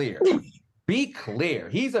 Be clear. Be clear.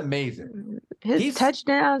 He's amazing. His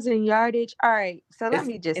touchdowns and yardage. All right. So let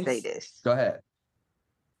me just say this. Go ahead.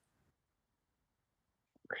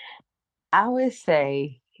 I would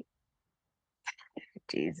say,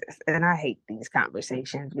 Jesus, and I hate these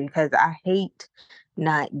conversations because I hate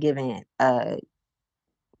not giving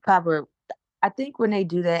proper. I think when they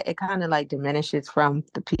do that, it kind of like diminishes from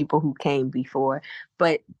the people who came before.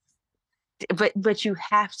 But you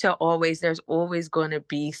have to always, there's always going to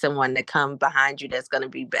be someone that come behind you that's going to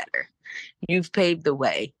be better. You've paved the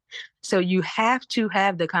way. So you have to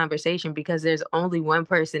have the conversation because there's only one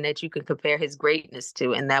person that you can compare his greatness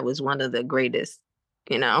to, and that was one of the greatest,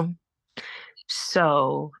 you know.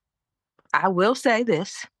 So I will say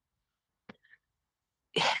this.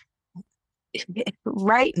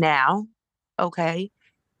 Right now, okay,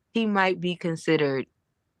 he might be considered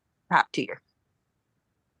top tier.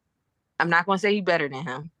 I'm not going to say he's better than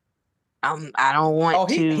him. I don't want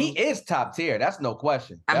to. He is top tier. That's no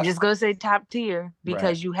question. I'm just going to say top tier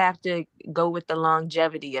because Right. you have to go with the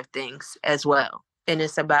longevity of things as well. And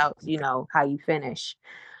it's about, you know, how you finish.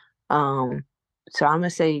 So I'm going to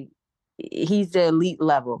say he's the elite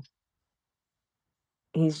level.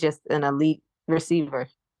 He's just an elite receiver.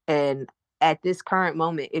 And at this current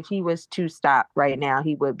moment, if he was to stop right now,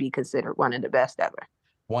 he would be considered one of the best ever.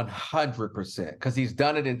 100%, because he's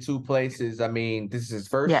done it in two places. I mean, this is his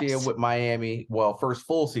first year with Miami. Well, first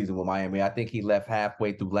full season with Miami. I think he left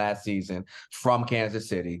halfway through last season from Kansas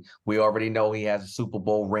City. We already know he has a Super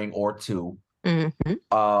Bowl ring or two.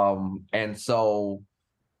 Mm-hmm. And so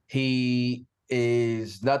he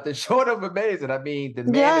is nothing short of amazing. I mean, the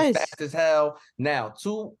man is fast as hell. Now,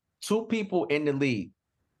 two people in the league,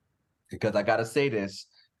 because I gotta say this.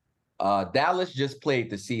 Dallas just played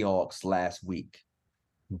the Seahawks last week.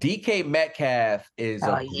 DK Metcalf is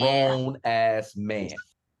a grown-ass man.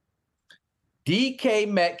 DK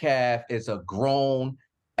Metcalf is a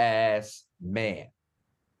grown-ass man.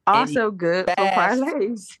 Also good for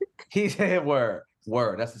parlays. He said, word.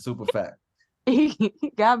 That's a super fact. He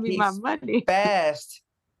got me my money. Fast.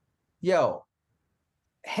 Yo,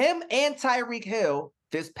 him and Tyreek Hill,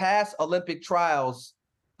 this past Olympic trials,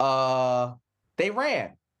 they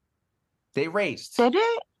ran. They raced. They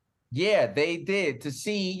did? Yeah, they did, to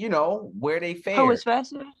see, you know, where they fared. Who was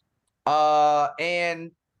faster?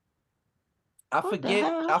 And I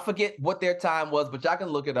forget what their time was, but y'all can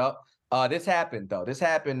look it up. This happened though. This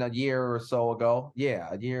happened a year or so ago. Yeah,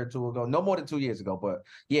 a year or two ago. No more than 2 years ago, but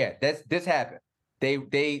yeah, this happened.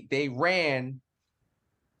 They ran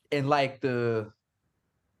in like it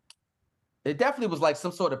definitely was like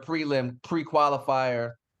some sort of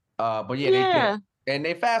pre-qualifier. But yeah, they did. And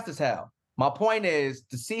they fast as hell. My point is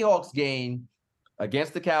the Seahawks game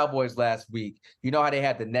against the Cowboys last week. You know how they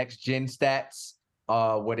had the next gen stats,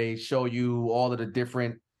 where they show you all of the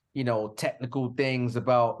different, you know, technical things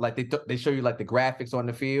about, like they show you like the graphics on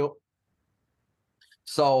the field.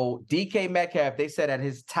 So DK Metcalf, they said at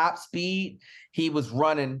his top speed, he was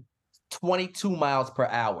running 22 miles per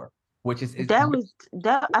hour, which is I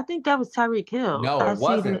think that was Tyreek Hill. No, it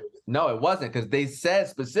wasn't. No, it wasn't, because they said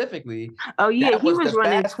specifically. Oh yeah, he was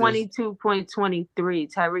running 22.23.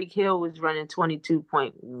 Tyreek Hill was running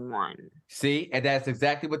 22.1. See, and that's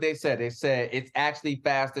exactly what they said. They said it's actually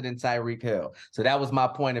faster than Tyreek Hill. So that was my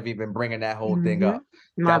point of even bringing that whole thing up.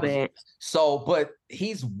 My bad. So, but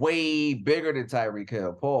he's way bigger than Tyreek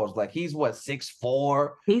Hill. Pause. Like, he's what,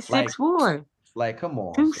 6'4"? He's 6'4". Like, come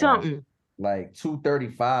on. 2-something. Like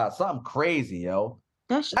 235, something crazy, yo.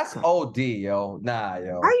 That's OD, yo. Nah,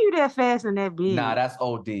 yo. How you that fast and that big? Nah, that's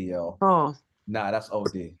OD, yo. Pause. Nah, that's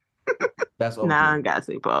OD. That's OD. Nah, I ain't gotta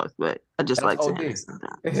say pause, but I just like saying it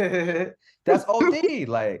sometimes. That's OD.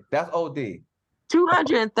 Like, that's OD.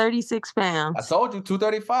 236 pounds. I told you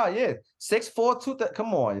 235, yeah. 6'4", 230.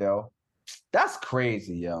 Come on, yo. That's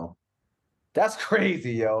crazy, yo. That's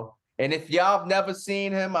crazy, yo. And if y'all have never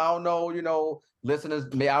seen him, I don't know, you know, listeners,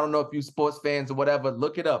 I don't know if you sports fans or whatever,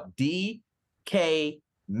 look it up. DK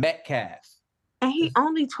Metcalf. And he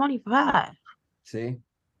only 25. See?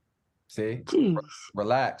 Jeez.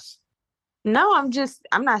 Relax. No, I'm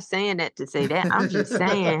not saying that to say that. I'm just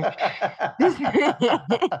saying.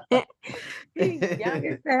 He's young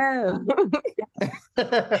as hell.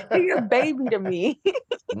 He's a baby to me.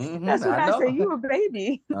 That's what I say. You a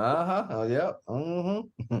baby. Oh, yep.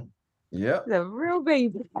 Mm-hmm. Yep. He's a real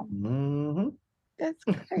baby. Mm-hmm. That's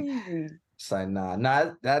crazy. Say nah,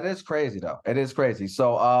 that is crazy though. It is crazy.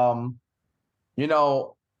 So you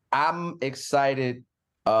know, I'm excited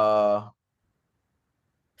for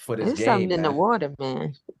this There's game. something in the water,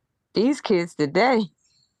 man. These kids today.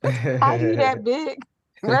 How you that big?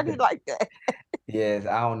 Ready like that? Yes,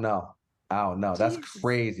 I don't know. That's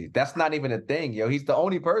crazy. That's not even a thing, yo. He's the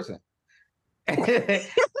only person.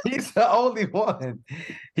 He's the only one.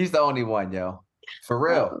 He's the only one, yo. For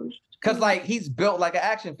real. Because, like, he's built like an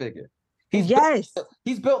action figure. He's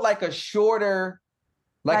built like a shorter,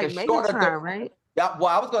 like a shorter, Megatron, right? Yeah, well,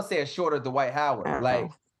 I was gonna say a shorter Dwight Howard.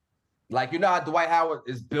 Like, you know how Dwight Howard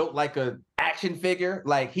is built like a action figure?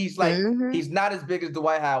 Like, he's not as big as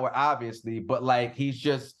Dwight Howard, obviously, but like,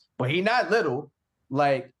 but he not little.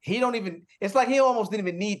 Like, he don't even, it's like he almost didn't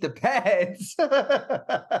even need the pads.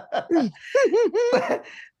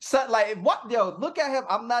 So, like, look at him.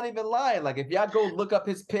 I'm not even lying. Like, if y'all go look up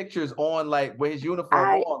his pictures on, like, with his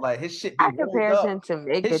uniform on, like, his shit be I compare him to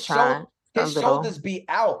Megatron. His shoulders be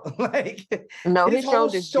out. Like, no, his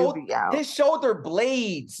shoulders do be out. His shoulder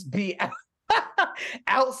blades be out.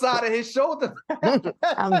 Outside of his shoulder.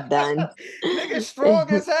 I'm done. Nigga strong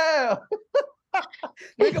as hell.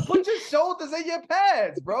 Nigga, put your shoulders in your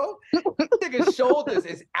pads, bro. Nigga's shoulders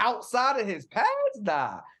is outside of his pads.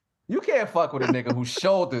 Nah, you can't fuck with a nigga whose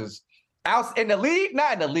shoulders out in the league.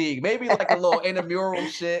 Not in the league. Maybe like a little intramural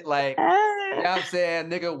shit. Like, you know what I'm saying?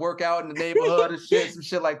 Nigga work out in the neighborhood and shit, some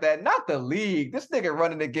shit like that. Not the league. This nigga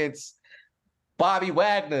running against Bobby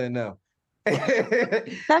Wagner and them.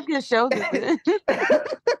 Tuck your shoulders.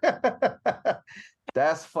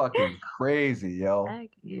 That's fucking crazy, yo.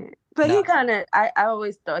 But he kind of, I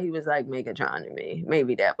always thought he was like Megatron to me.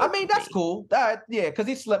 Maybe that. I mean, that's cool. Yeah, because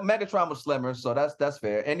Megatron was slimmer, so that's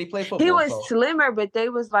fair. And he played football. He was slimmer, but they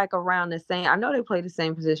was like around the same. I know they played the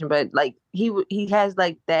same position, but like he has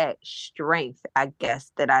like that strength, I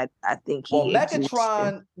guess, that I think he. Well,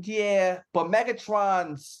 Megatron, yeah, but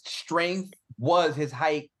Megatron's strength was his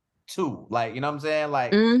height too. Like, you know what I'm saying?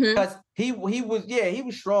 Like, because he was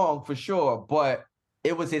strong for sure, but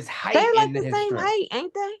it was his height. They're like the same height,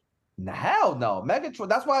 ain't they? No, hell no. Megatron,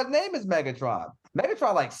 that's why his name is Megatron.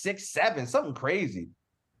 Megatron like 6'7", something crazy.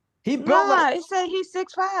 He built it said he's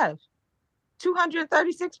 6'5",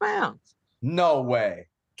 236 pounds. No way.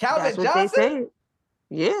 Calvin Johnson? They said.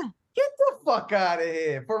 Yeah. Get the fuck out of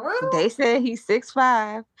here. For real? They said he's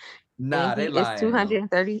 6'5". Nah, they lying. It's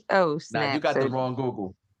 230. Oh, snap. Nah, you got the wrong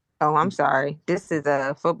Google. Oh, I'm sorry. This is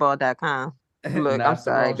football.com. Look, I'm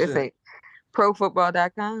sorry. This ain't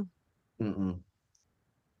profootball.com.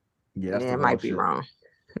 Yeah, it might be wrong.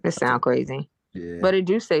 It sound crazy. Yeah. But it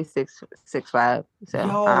do say 6'5". So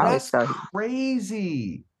yo, that's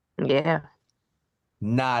crazy. Yeah.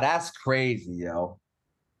 Nah, that's crazy, yo.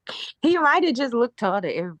 He might have just looked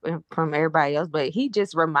taller from everybody else, but he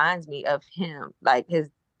just reminds me of him, like his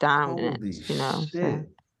dominance, you know. Shit.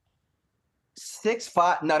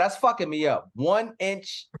 6'5". No, that's fucking me up. 1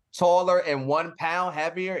 inch taller and 1 pound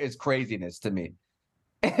heavier is craziness to me.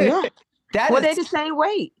 Yeah. They're the same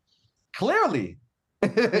weight. Clearly.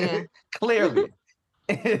 Yeah. Clearly.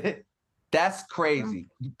 That's crazy.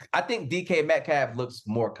 I think DK Metcalf looks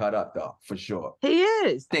more cut up though, for sure. He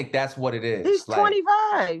is. I think that's what it is. He's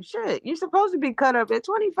 25. Shit. You're supposed to be cut up at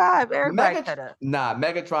 25. Everybody cut up. Nah,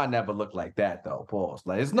 Megatron never looked like that though, Pause.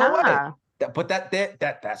 Like, there's no way. But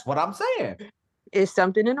that's what I'm saying. It's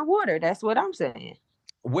something in the water. That's what I'm saying.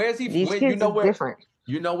 Where's he? You know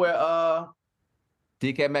where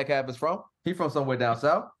DK Metcalf is from? He from somewhere down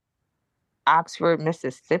south? Oxford,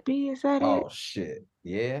 Mississippi, is that it? Oh shit.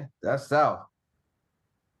 Yeah, that's south.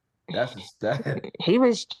 That's that. He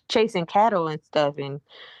was chasing cattle and stuff and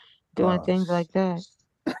doing things like that.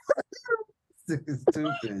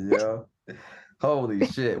 Stupid, yo. Holy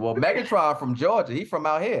shit. Well, Megatron from Georgia. He from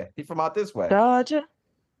out here. He from out this way. Georgia.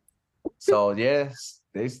 So yes,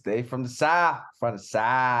 they from the south. From the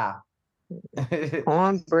south.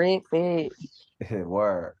 Cornbread fish.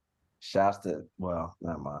 Word. Shouts to, well,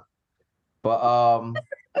 never mind. But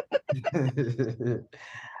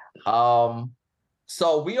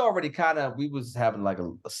so we already we was having like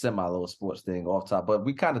a semi little sports thing off top, but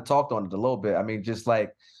we kind of talked on it a little bit. I mean, just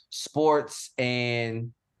like sports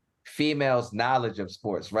and females' knowledge of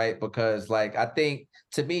sports, right? Because like, I think,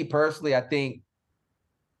 to me personally, I think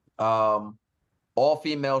all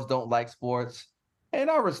females don't like sports, and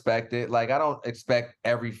I respect it. Like, I don't expect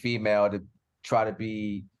every female to try to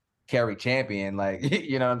be Carrie Champion, like,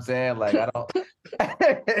 you know what I'm saying? Like, I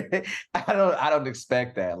don't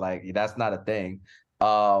expect that. Like, that's not a thing.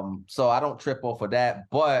 So I don't trip off of that,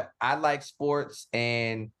 but I like sports,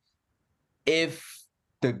 and if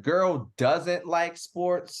the girl doesn't like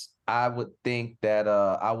sports, I would think that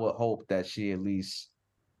I would hope that she at least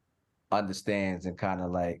understands and kind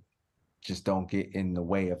of like just don't get in the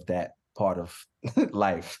way of that part of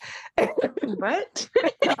life. What?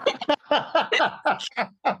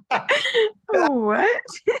 What?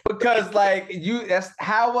 Because like that's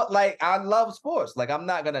how, like, I love sports. Like, I'm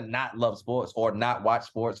not gonna not love sports or not watch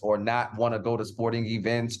sports or not want to go to sporting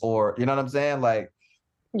events, or, you know what I'm saying? Like,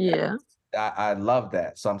 yeah, I love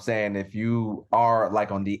that. So I'm saying, if you are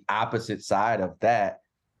like on the opposite side of that,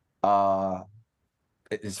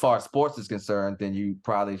 as far as sports is concerned, then you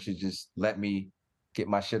probably should just let me get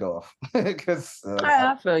my shit off. Because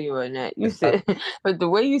I feel you on that. You said, but the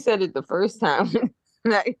way you said it the first time,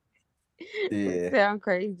 like, it yeah, sound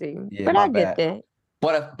crazy. yeah, But my I get bad.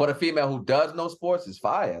 that. But a female who does know sports is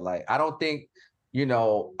fire. Like I don't think,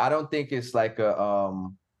 I don't think it's like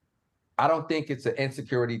I don't think it's an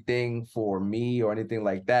insecurity thing for me or anything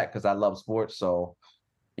like that because I love sports. So,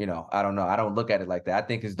 I don't know. I don't look at it like that. I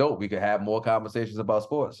think it's dope. We could have more conversations about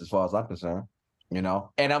sports as far as I'm concerned.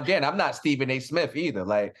 And again, I'm not Stephen A. Smith either.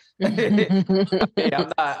 Like, I'm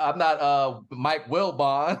not Mike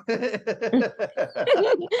Wilbon.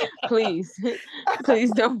 Please,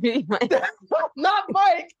 please don't be my. Not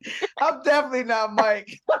Mike. I'm definitely not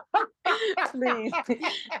Mike. Please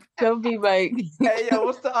don't be Mike. Hey, yo,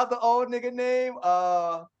 what's the other old nigga name?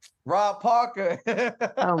 Rob Parker.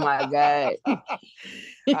 Oh my God.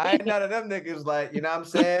 I ain't none of them niggas. Like, you know what I'm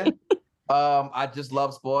saying? I just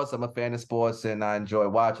love sports. I'm a fan of sports and I enjoy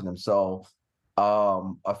watching them. So,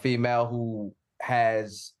 a female who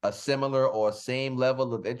has a similar or same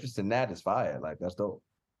level of interest in that is fire. Like, that's dope.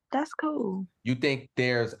 That's cool. You think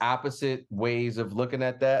there's opposite ways of looking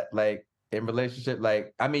at that? Like, in relationship?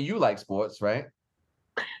 Like, I mean, you like sports, right?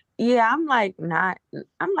 Yeah, I'm like a,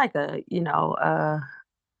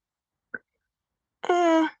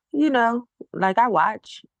 like I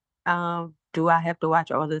watch. Do I have to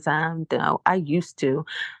watch all the time? No, I used to.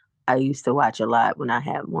 I used to watch a lot when I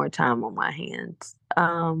had more time on my hands.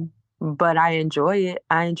 But I enjoy it.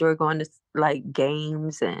 I enjoy going to like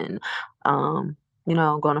games and going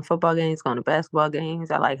to football games, going to basketball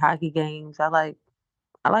games. I like hockey games. I like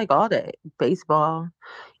all that. Baseball,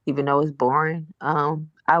 even though it's boring.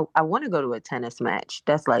 I want to go to a tennis match.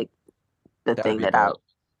 That's like the That'd thing be that dope.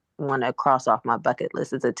 I want to cross off my bucket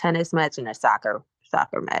list. It's a tennis match and a soccer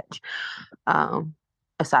match. A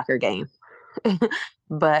soccer game.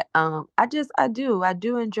 But I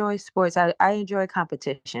do enjoy sports. I enjoy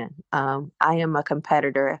competition. I am a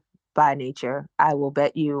competitor by nature. I will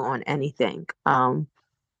bet you on anything. And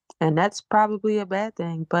that's probably a bad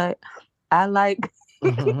thing, but I like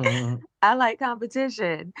I like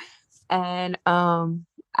competition. And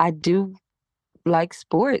I do like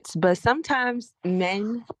sports, but sometimes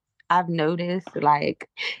men, I've noticed, like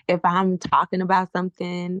if I'm talking about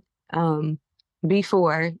something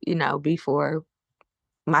before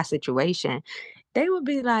my situation, they would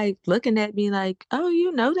be like looking at me like, "Oh,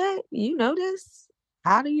 you know that? You know this?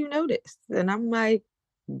 How do you know this?" And I'm like,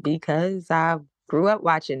 "Because I grew up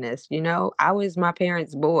watching this, I was my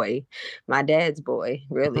parents' boy, my dad's boy,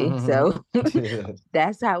 really." So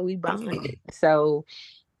that's how we bonded. So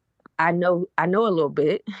I know a little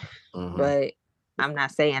bit, but I'm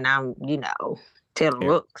not saying I'm, Taylor Yeah.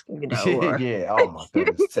 Rooks, or Yeah. Oh my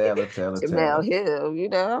goodness. Taylor. Jamel Hill,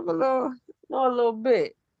 I'm know a little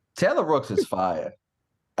bit. Taylor Rooks is fire,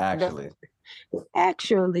 actually.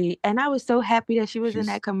 Actually, and I was so happy that she was in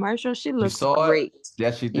that commercial. She looks great. It?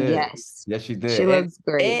 Yes, she did. Yes. Yes, she did. She looks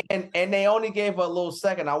great. And they only gave her a little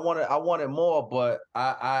second. I wanted more, but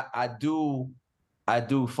I do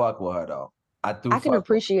fuck with her though. I can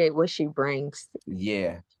appreciate what she brings.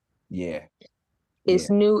 Yeah.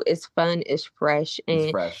 It's new, it's fun, it's fresh, and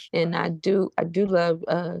it's fresh. And I do love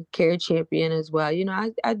Carrie Champion as well.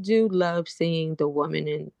 I do love seeing the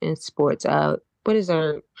woman in sports. What is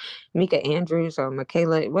her, Mika Andrews or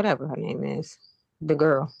Michaela, whatever her name is, the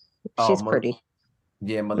girl. She's pretty.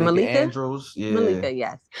 Yeah, Malika Andrews. Yeah. Malika,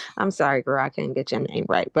 yes. I'm sorry, girl, I can't get your name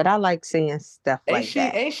right, but I like seeing stuff like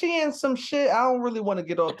that. Ain't she in some shit? I don't really want to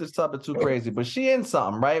get off this topic too crazy, but she in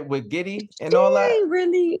something, right? With Giddy and all that? She ain't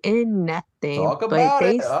really in nothing. Talk about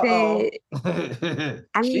it. Said,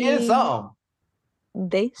 she in something.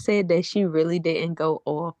 They said that she really didn't go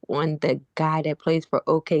off on the guy that plays for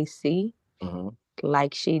OKC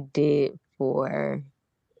like she did for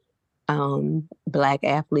Black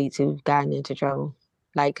athletes who've gotten into trouble.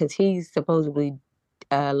 Like, because he's supposedly,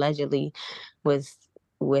 allegedly, was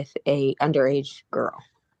with a underage girl.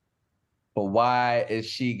 But why is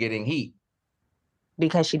she getting heat?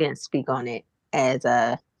 Because she didn't speak on it as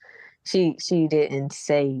she didn't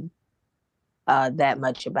say that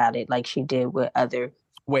much about it like she did with other.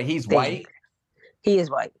 Wait, he's things. white? He is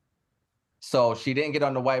white. So she didn't get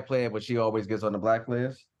on the white player, but she always gets on the black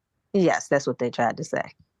players? Yes, that's what they tried to say.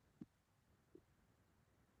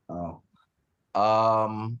 Oh. I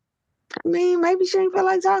mean, maybe she didn't feel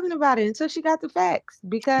like talking about it until she got the facts.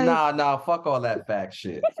 Because nah, fuck all that fact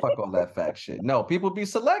shit. Fuck all that fact shit. No, people be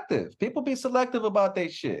selective. People be selective about their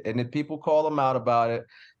shit, and then people call them out about it.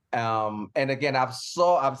 And again, I've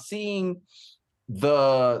seen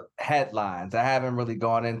the headlines. I haven't really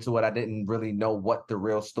gone into it. I didn't really know what the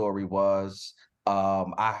real story was.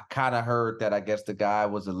 I kind of heard that I guess the guy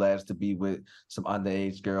was alleged to be with some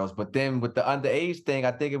underage girls, but then with the underage thing,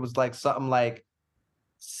 I think it was like something like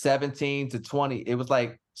 17 to 20. It was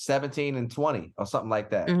like 17 and 20 or something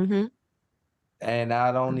like that. Mm-hmm. And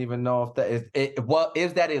I don't even know if that is it. Well,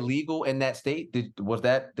 is that illegal in that state? Did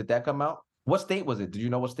that come out? What state was it? Do you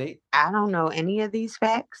know what state? I don't know any of these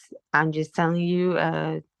facts. I'm just telling you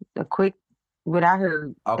a quick what I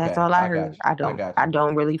heard. That's Okay, all I I got heard. you. I got you. I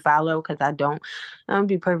don't really follow because I'm gonna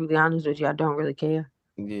be perfectly honest with you, I don't really care.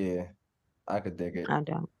 Yeah, I could dig it. I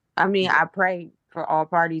don't. I mean, I pray for all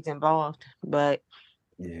parties involved, but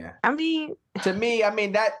Yeah. I mean, To me, I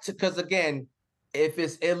mean that because again, if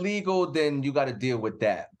it's illegal, then you got to deal with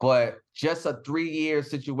that. But just a 3-year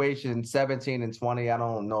situation, 17 and 20, I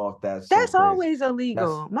don't know if that's so that's crazy. always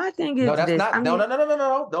illegal. My thing is No, that's this. not. I No, mean, no, no, no,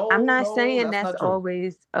 no, no. I'm not saying that's that's not true.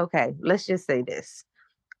 always okay. Let's just say this.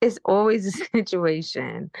 It's always a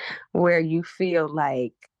situation where you feel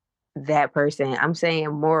like that person, I'm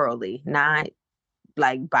saying morally, not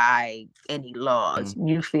like by any laws,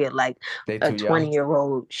 you feel like They a too young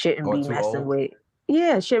 20-year-old shouldn't or be too messing old. with,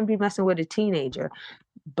 shouldn't be messing with a teenager.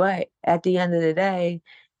 But at the end of the day,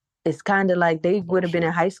 it's kind of like they would have been in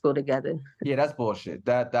Bullshit. high school together. Yeah, that's bullshit.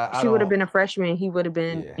 That I She would have don't. been a freshman. He would have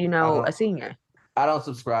been, Yeah, I a don't. senior. I don't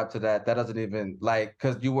subscribe to that. That doesn't even like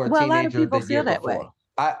because you were a Well, a lot of teenager people the year feel that before.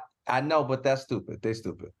 way. I know, but that's stupid. They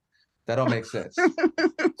stupid. That don't make sense.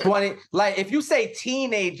 20, like if you say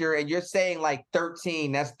teenager and you're saying like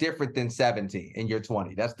 13, that's different than 17 and you're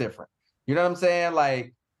 20. That's different. You know what I'm saying?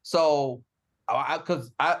 Like, so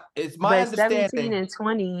because it's my But 17 understanding. and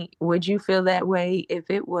 20, would you feel that way if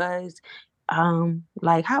it was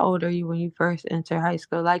like how old are you when you first enter high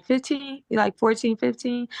school? Like 15, like 14,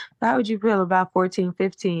 15? How would you feel about 14,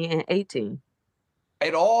 15, and 18?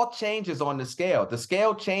 It all changes on the scale. The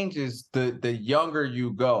scale changes the younger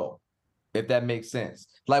you go, if that makes sense.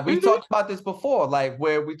 Like we talked about this before, like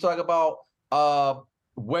where we talk about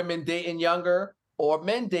women dating younger or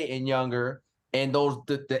men dating younger, and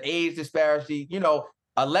the age disparity, an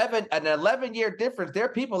 11-year difference. There are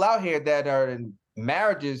people out here that are in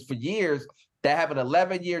marriages for years that have an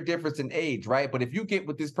 11-year difference in age, right? But if you get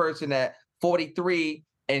with this person at 43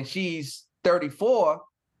 and she's 34,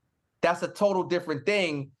 that's a total different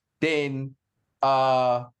thing than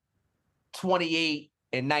 28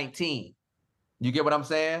 and 19. You get what I'm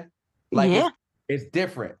saying? Like Yeah. it's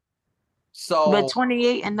different. So But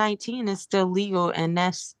 28 and 19 is still legal, and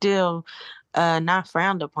that's still not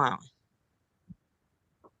frowned upon.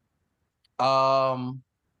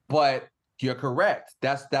 but you're correct.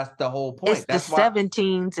 That's the whole point. It's That's the why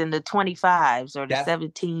 17s and the 25s or the That's-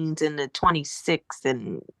 17s and the 26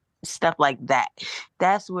 and stuff like that.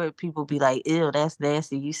 That's where people be like, ew, that's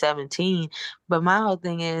nasty. You 17. But my whole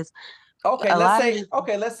thing is, okay, a let's lot say of-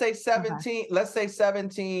 okay, let's say 17, let's say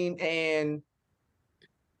 17 and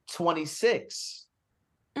 26.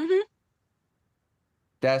 Mhm.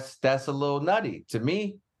 That's a little nutty to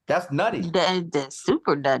me. That's nutty. That's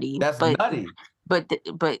super nutty. That's but, nutty. But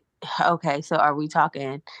okay, so are we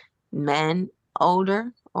talking men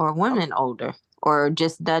older or women older, or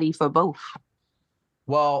just nutty for both?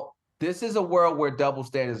 Well, this is a world where double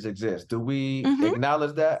standards exist. Do we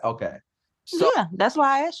acknowledge that? Okay. So Yeah, that's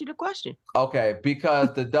why I asked you the question. okay,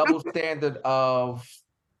 because the double standard of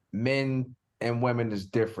men and women is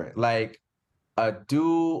different. Like a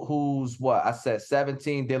dude who's what I said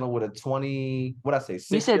 17 dealing with a 20, what I say,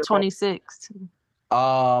 6 You said 26.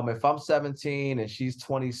 If I'm 17 and she's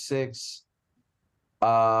 26,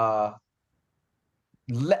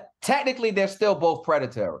 technically they're still both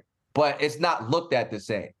predatory, but it's not looked at the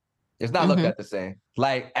same. It's not looked at the same.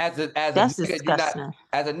 Like as a That's nigga,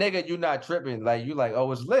 disgusting. you're not tripping. Like you like,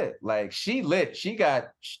 oh, it's lit. Like she lit. She got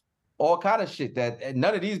all kind of shit that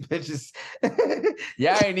none of these bitches.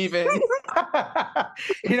 Y'all ain't even.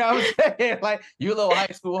 You know what I'm saying? Like you little high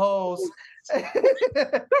school hoes.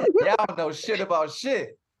 Y'all don't know shit about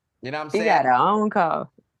shit. You know what I'm saying? You got her own car.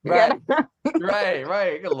 Right. Right.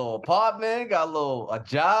 Got a little apartment, got a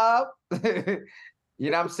job. You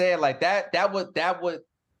know what I'm saying? Like that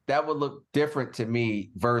would look different to me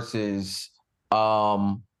versus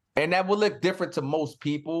and that would look different to most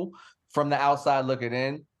people from the outside looking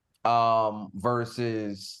in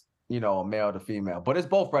versus a male to female. But it's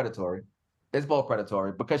both predatory. It's both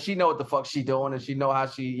predatory because she know what the fuck she doing and she know how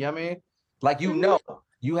she, you know what I mean? Like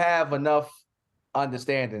you have enough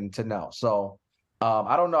understanding to know. So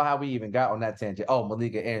I don't know how we even got on that tangent. Oh,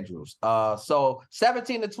 Malika Andrews. So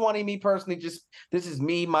 17 to 20, me personally, just this is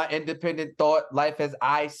me, my independent thought, life as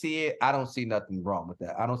I see it. I don't see nothing wrong with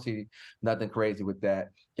that. I don't see nothing crazy with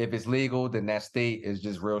that. If it's legal, then that state is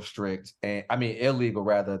just real strict. And I mean illegal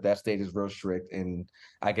rather, that state is real strict. And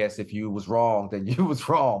I guess if you was wrong, then you was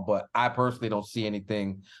wrong. But I personally don't see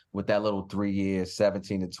anything with that little 3 years,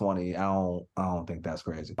 17 to 20. I don't think that's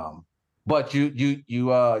crazy. But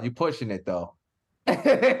you pushing it though.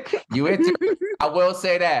 You into I will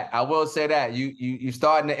say that you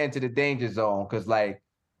starting to enter the danger zone because like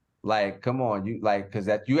come on, you like because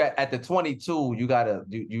at the 22 you gotta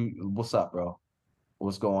you what's up, bro,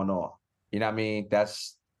 what's going on, you know what I mean?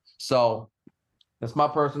 That's my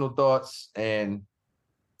personal thoughts and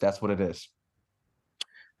that's what it is.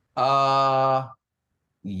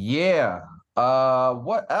 Yeah,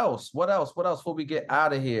 what else before we get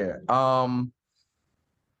out of here?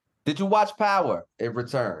 Did you watch Power? It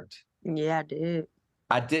returned. Yeah, I did.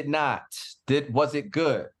 I did not. Was it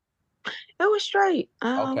good? It was straight.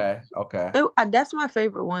 Okay. That's my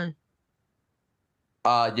favorite one.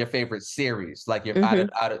 Your favorite series, like your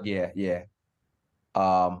out of yeah.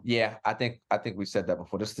 Yeah, I think we said that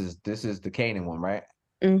before. This is the Kanan one, right?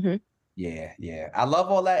 Mm-hmm. Yeah. I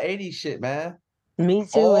love all that 80s shit, man. Me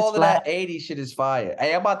too. All of that 80s shit is fire.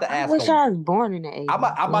 Hey, I'm about to ask. I wish I was born in the 80s.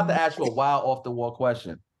 I'm about to ask you a wild off the wall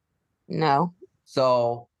question. No.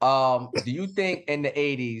 So, do you think in the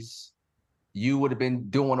 80s you would have been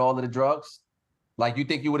doing all of the drugs? Like, you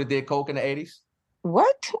think you would have did coke in the 80s?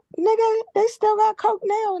 What? Nigga, they still got coke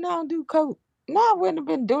now and I don't do coke. No, I wouldn't have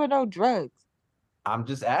been doing no drugs. I'm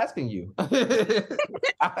just asking you.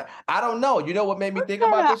 I don't know. You know what made me think What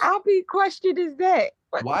about kind this? of oppie question is that?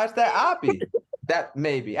 Why is that oppie? That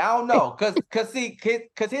maybe. I don't know. Cause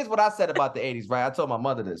here's what I said about the 80s, right? I told my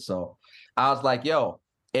mother this. So I was like, yo,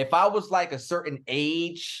 if I was like a certain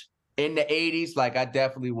age in the 80s, like I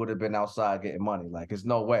definitely would have been outside getting money. Like, there's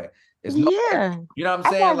no way. It's no way. You know what I'm I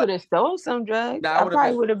saying? probably would have stole some drugs. Nah, I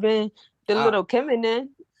probably would have been the little Kim in there.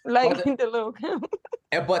 Like the little Kim.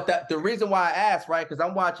 But the reason why I asked, right? Because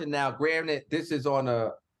I'm watching now, granted, this is on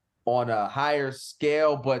a higher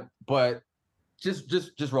scale, but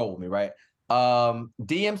just roll with me, right?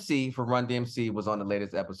 DMC for Run DMC was on the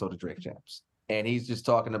latest episode of Drake Champs. And he's just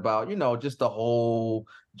talking about, just the whole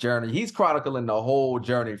journey. He's chronicling the whole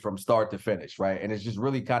journey from start to finish, right? And it's just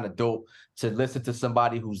really kind of dope to listen to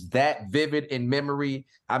somebody who's that vivid in memory.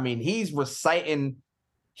 I mean, he's reciting,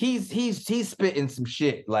 he's spitting some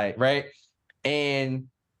shit, like, right? And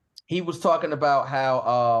he was talking about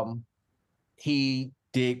how he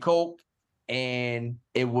did coke and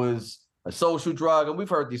it was a social drug. And we've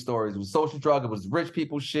heard these stories. It was a social drug. It was rich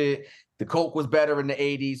people shit. The coke was better in the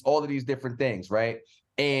 80s, all of these different things, right?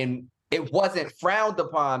 And it wasn't frowned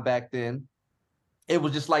upon back then. It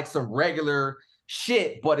was just like some regular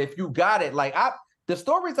shit. But if you got it, like the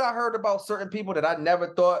stories I heard about certain people that I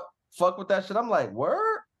never thought fuck with that shit, I'm like,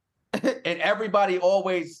 word? And everybody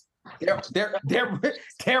always, their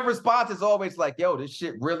response is always like, yo, this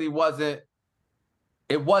shit really wasn't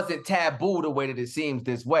taboo the way that it seems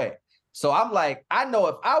this way. So I'm like, I know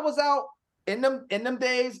if I was out in them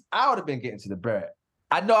days, I would have been getting to the bread.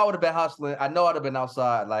 I know I would have been hustling. I know I'd have been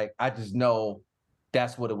outside. Like, I just know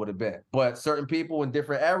that's what it would have been. But certain people in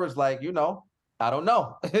different eras, like, I don't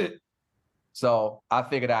know. So I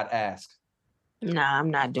figured I'd ask. Nah, I'm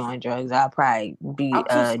not doing drugs. I'll probably be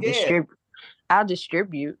I'll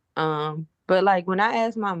distribute. But like when I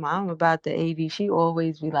asked my mom about the 80s, she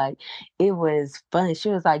always be like, it was fun. She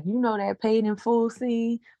was like, that paid in full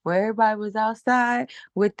scene where everybody was outside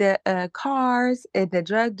with the cars and the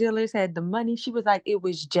drug dealers had the money. She was like, it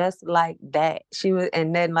was just like that.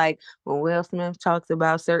 And then like when Will Smith talks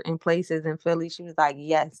about certain places in Philly, she was like,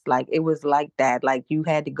 yes, like it was like that. Like you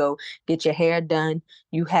had to go get your hair done.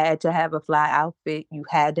 You had to have a fly outfit. You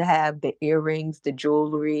had to have the earrings, the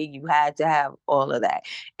jewelry. You had to have all of that.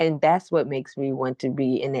 And that's what makes me want to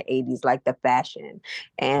be in the 80s, like the fashion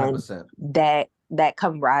and 100%. that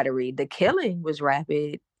camaraderie. The killing was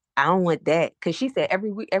rapid. I don't want that because she said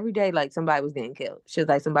every day like somebody was getting killed. She was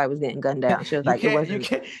like somebody was getting gunned down. She was like it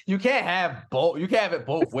wasn't. You can't have both. You can't have it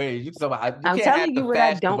both ways. I'm telling you what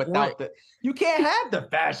I don't want. You can't have the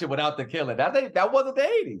fashion without the killing. I think that wasn't the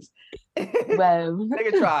 80s. Well,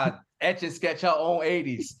 nigga try etch and sketch her own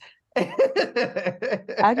 80s.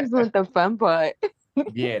 I just want the fun part.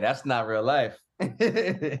 Yeah, that's not real life.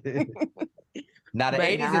 Now the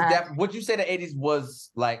 80s is definitely. Would you say the 80s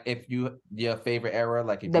was like your favorite era?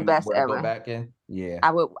 Like if the you best were to era. go back in? Yeah.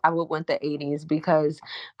 I would want the 80s because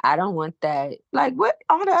I don't want that. Like what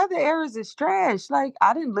all the other eras is trash. Like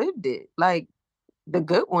I didn't lived it. Like the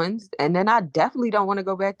good ones, and then I definitely don't want to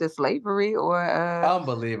go back to slavery or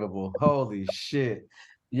Unbelievable. Holy shit.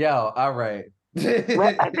 Yo, all right.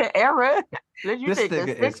 what other era? Did you This think the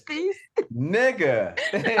nigga is 60s?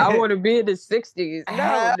 nigga. I want to be in the 60s. No,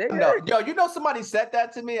 Hell nigga. no. Yo, you know somebody said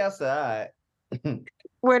that to me? I said, all right.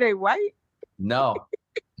 Were they white? No.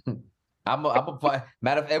 I'm a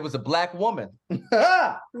matter of fact, it was a black woman.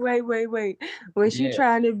 Wait. Was she Yeah.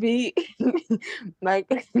 trying to be like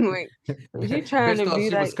wait? Was she trying Bitch to thought be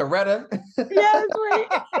she was like Coretta. yes, wait.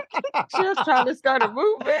 She was trying to start a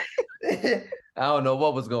movement. I don't know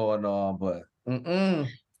what was going on, but The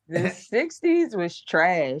 60s was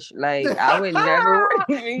trash. Like I would never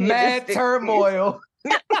be in the mad 60s. turmoil.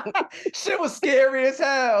 Shit was scary as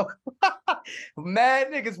hell.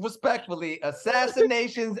 Mad niggas, respectfully,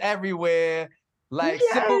 assassinations everywhere. Like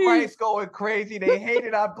civil Yes. rights going crazy. They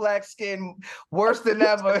hated our black skin worse than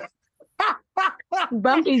ever.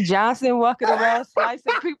 Bumpy Johnson walking around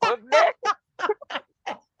slicing people's neck.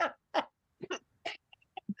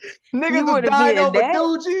 Niggas You was wanna be dying in over that?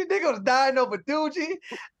 Doogie. Niggas was dying over Doogie.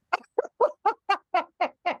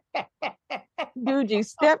 Dude, you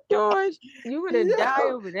stepped on. You would have Yo. died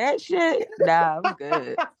over that shit. Nah, I'm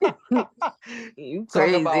good. You Talk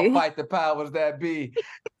about crazy. fight the powers that be.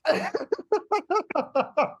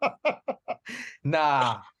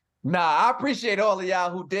 Nah, I appreciate all of y'all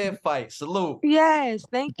who did fight. Salute. Yes,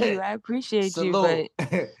 thank you. I appreciate you, Salute.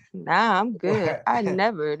 but nah, I'm good. I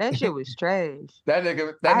never. That shit was trash. That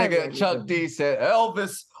nigga I really Chuck don't. D said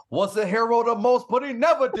Elvis was a hero the most, but he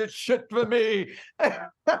never did shit for me.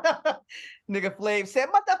 Nigga Flav said,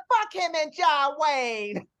 "Motherfuck him and John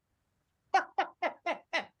Wayne."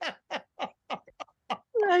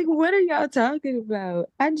 Like, what are y'all talking about?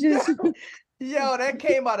 I just Yo, that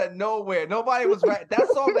came out of nowhere. Nobody was right. That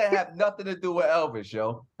song that had nothing to do with Elvis,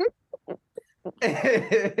 yo.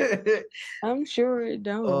 I'm sure it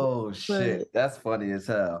don't. Oh shit, that's funny as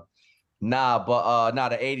hell. Nah, but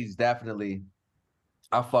the 80s definitely.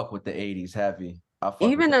 I fuck with the 80s heavy.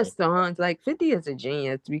 Even the songs, like 50 is a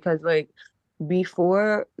genius because like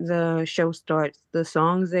before the show starts, the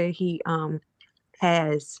songs that he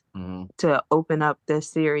has to open up the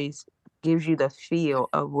series gives you the feel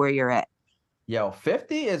of where you're at. Yo,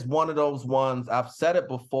 50 is one of those ones. I've said it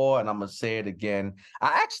before and I'm gonna say it again.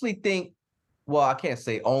 I actually think, well, I can't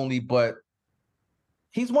say only, but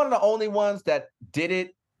he's one of the only ones that did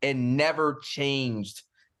it and never changed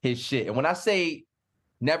his shit. And when I say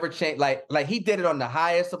never changed, like he did it on the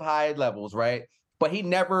highest of high levels, right? But he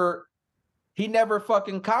never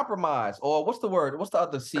fucking compromised, or what's the word? What's the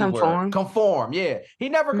other C word? Conform. Yeah. He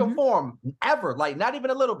never conformed ever, like not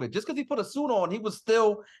even a little bit. Just because he put a suit on, he was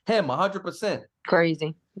still him 100%.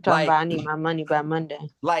 Crazy. Talking about I need my money by Monday.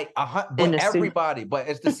 Like with everybody, but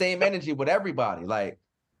it's the same energy with everybody. Like,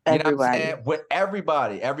 you know what I'm saying? With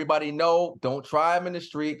everybody. Everybody know, don't try him in the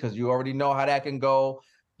street because you already know how that can go.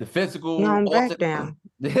 The physical back down.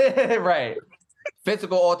 right.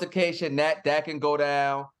 Physical altercation, that can go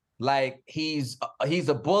down. Like he's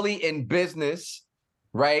a bully in business,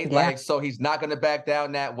 right? Yeah. Like, so he's not gonna back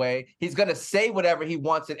down that way. He's gonna say whatever he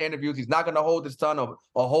wants in interviews. He's not gonna hold his tongue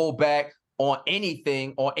or hold back on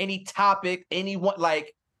anything, on any topic, anyone.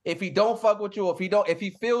 Like, if he don't fuck with you, if he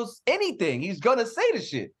feels anything, he's gonna say the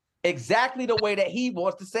shit exactly the way that he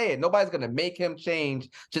wants to say it. Nobody's gonna make him change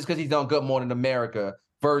just because he's on Good Morning America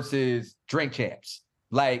versus Drink Champs.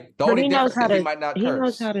 Like, the only difference is he might not curse. He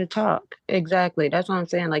knows how to talk. Exactly. That's what I'm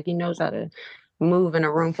saying. Like, he knows how to move in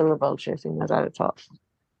a room full of vultures. He knows how to talk.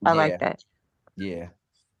 I like that. Yeah.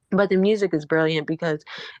 But the music is brilliant because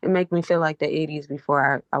it makes me feel like the 80s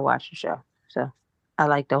before I watch the show. So I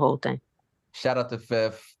like the whole thing. Shout out to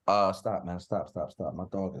Fifth. Stop, man. Stop. My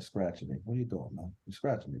dog is scratching me. What are you doing, man? You're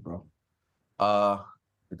scratching me, bro. I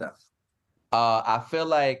feel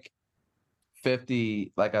like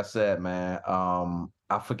 50, like I said, man,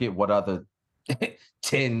 I forget what other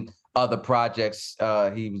 10 other projects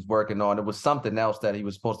he was working on. It was something else that he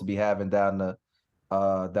was supposed to be having down the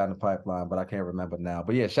pipeline, but I can't remember now.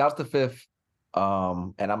 But yeah, shouts to Fifth.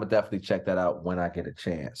 And I'm gonna definitely check that out when I get a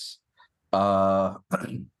chance.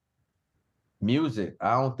 Music.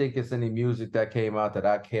 I don't think it's any music that came out that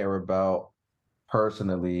I care about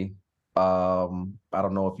personally. I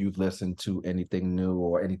don't know if you've listened to anything new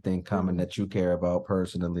or anything coming that you care about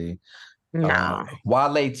personally. No.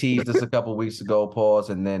 Wale teased this a couple weeks ago, pause,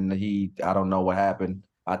 and then I don't know what happened.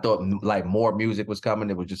 I thought like more music was coming.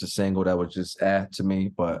 It was just a single that was just to me,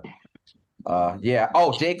 but yeah.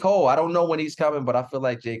 Oh, J. Cole. I don't know when he's coming, but I feel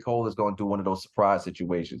like J. Cole is going to do one of those surprise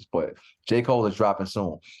situations. But J. Cole is dropping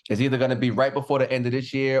soon. It's either going to be right before the end of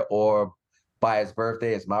this year or by his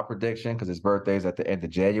birthday is my prediction, because his birthday is at the end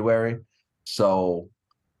of January. So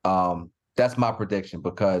that's my prediction,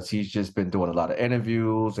 because he's just been doing a lot of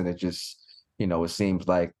interviews, and it just, it seems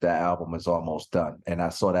like the album is almost done. And I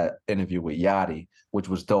saw that interview with Yachty, which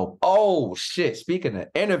was dope. Oh, shit. Speaking of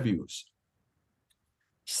interviews,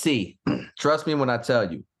 see, trust me when I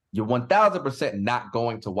tell you, you're 1000% not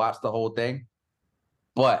going to watch the whole thing,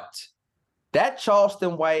 but that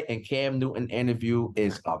Charleston White and Cam Newton interview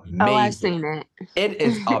is amazing. Oh, I've seen it. It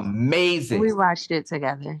is amazing. We watched it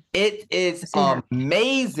together. It is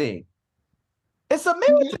amazing. It's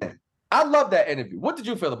amazing. I love that interview. What did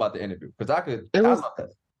you feel about the interview? Because I love that.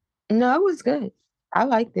 No, it was good. I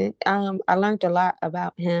liked it. I learned a lot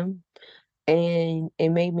about him, and it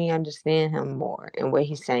made me understand him more and what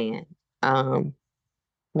he's saying.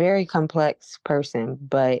 Very complex person,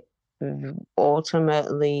 but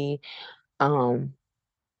ultimately,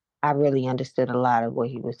 I really understood a lot of what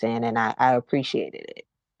he was saying, and I appreciated it.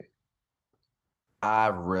 I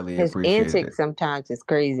really His appreciate it. antics sometimes is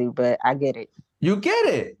crazy, but I get it. You get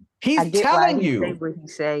it. He's I get telling why he you say what he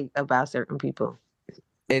say about certain people.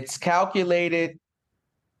 it's calculated,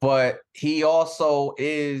 but he also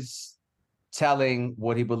is telling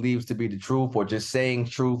what he believes to be the truth, or just saying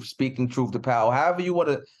truth, speaking truth to power. However you want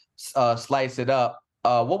to slice it up.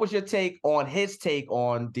 What was your take on his take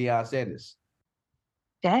on Deion Sanders?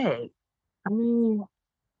 Dang. I mean,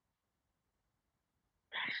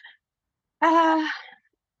 I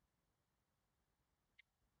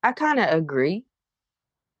kind of agree.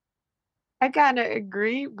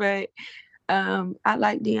 But I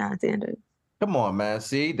like Deion Sanders. Come on, man.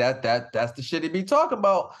 See, that's the shit he be talking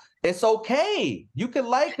about. It's okay. You can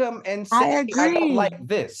like him and say, I don't agree. like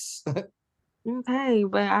this. Okay,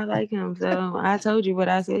 but I like him, so I told you what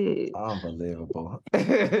I said. Unbelievable.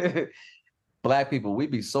 Black people, we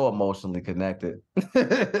be so emotionally connected.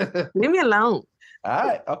 Leave me alone. All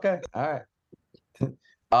right. Okay. All right.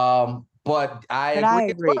 But I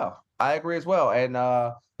agree as well. I agree as well. And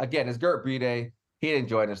again, it's Gert B-Day. He didn't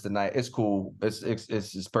join us tonight. It's cool.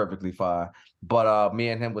 It's perfectly fine. But me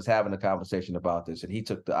and him was having a conversation about this, and he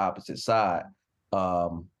took the opposite side,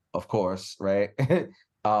 of course, right?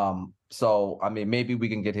 So I mean, maybe we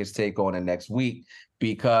can get his take on it next week,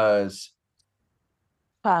 because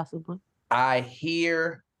possibly I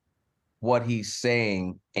hear what he's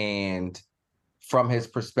saying, and from his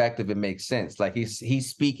perspective, it makes sense. Like he's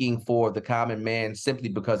speaking for the common man simply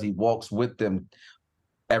because he walks with them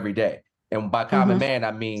every day. And by common man,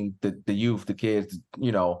 I mean the youth, the kids,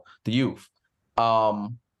 the youth.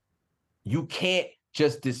 You can't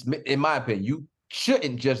just dismiss, in my opinion, you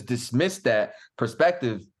shouldn't just dismiss that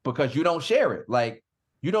perspective because you don't share it. Like,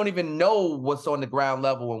 you don't even know what's on the ground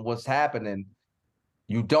level and what's happening.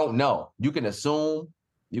 You don't know. You can assume,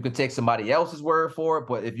 you can take somebody else's word for it,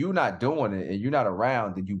 but if you're not doing it and you're not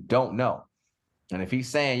around, then you don't know. And if he's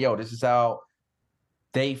saying, yo, this is how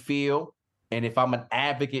they feel, and if I'm an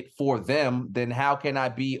advocate for them, then how can I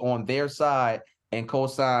be on their side and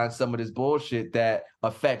co-sign some of this bullshit that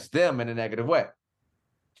affects them in a negative way?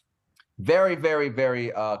 Very, very,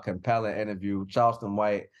 very compelling interview. Charleston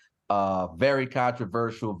White, very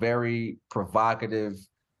controversial, very provocative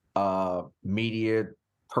media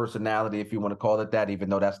personality, if you want to call it that, even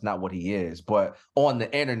though that's not what he is. But on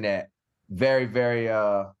the internet, very, very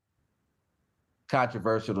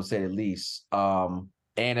controversial, to say the least.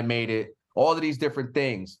 Animated, all of these different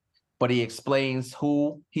things, but he explains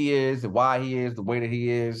who he is and why he is the way that he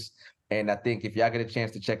is. And I think if y'all get a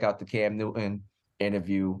chance to check out the Cam Newton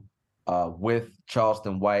interview with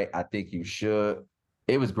Charleston White, I think you should.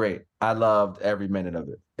 It was great. I loved every minute of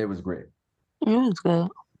it. It was great. It was good.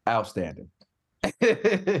 Outstanding.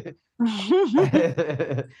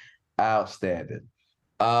 Outstanding.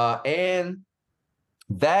 And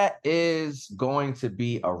that is going to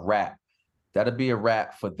be a wrap. That'll be a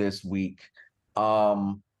wrap for this week.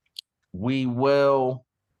 We will,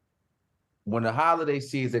 when the holiday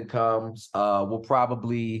season comes, we'll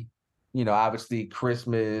probably, obviously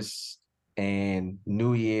Christmas and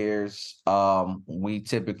New Year's, we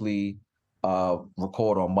typically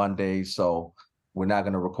record on Mondays, so we're not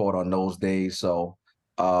going to record on those days. So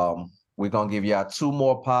we're going to give y'all 2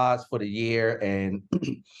 more pods for the year and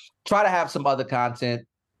try to have some other content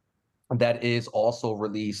that is also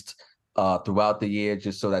released throughout the year,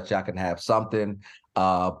 just so that y'all can have something.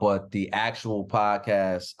 But the actual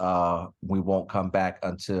podcast, we won't come back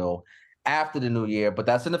until after the new year, but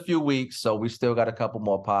that's in a few weeks. So we still got a couple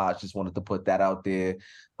more pods. Just wanted to put that out there,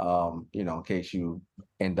 in case you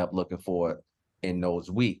end up looking for it in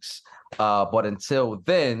those weeks. But until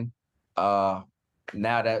then, now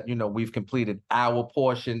that, we've completed our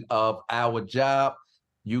portion of our job,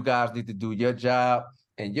 you guys need to do your job.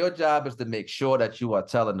 And your job is to make sure that you are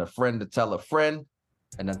telling a friend to tell a friend.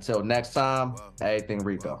 And until next time, everything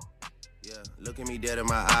Rico. Yeah, look at me dead in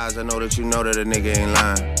my eyes. I know that you know that a nigga ain't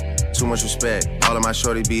lying. Too much respect. All of my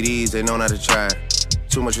shorty BDs, they know not to try.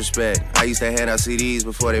 Too much respect. I used to hand out CDs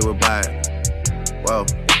before they would buy it. Whoa,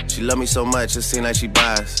 she love me so much, it seem like she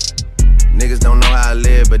buys. Niggas don't know how I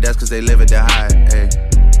live, but that's cause they live it to hide. Ay.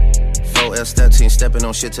 4L step team stepping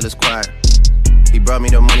on shit till it's quiet. He brought me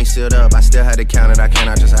the money sealed up, I still had to count it, I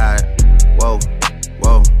cannot just hide. Whoa,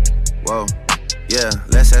 whoa, whoa. Yeah,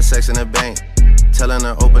 let's have sex in the bank. Telling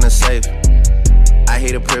her open a safe. I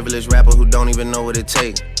hate a privileged rapper who don't even know what it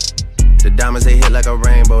takes. The diamonds they hit like a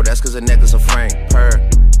rainbow, that's cause a necklace of Frank. Purr.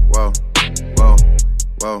 Whoa, whoa,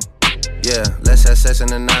 whoa. Yeah, let's have sex in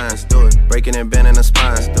the nines. Do it. Breaking and bending the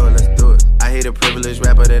spines. Do it, let's do it. I hate a privileged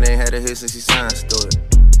rapper that ain't had a hit since he signed. Do it.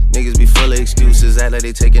 Niggas be full of excuses, act like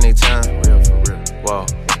they taking their time. Real for real. Whoa,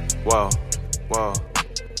 whoa, whoa.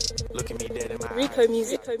 Look at me dead in my eyes. Rico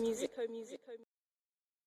music.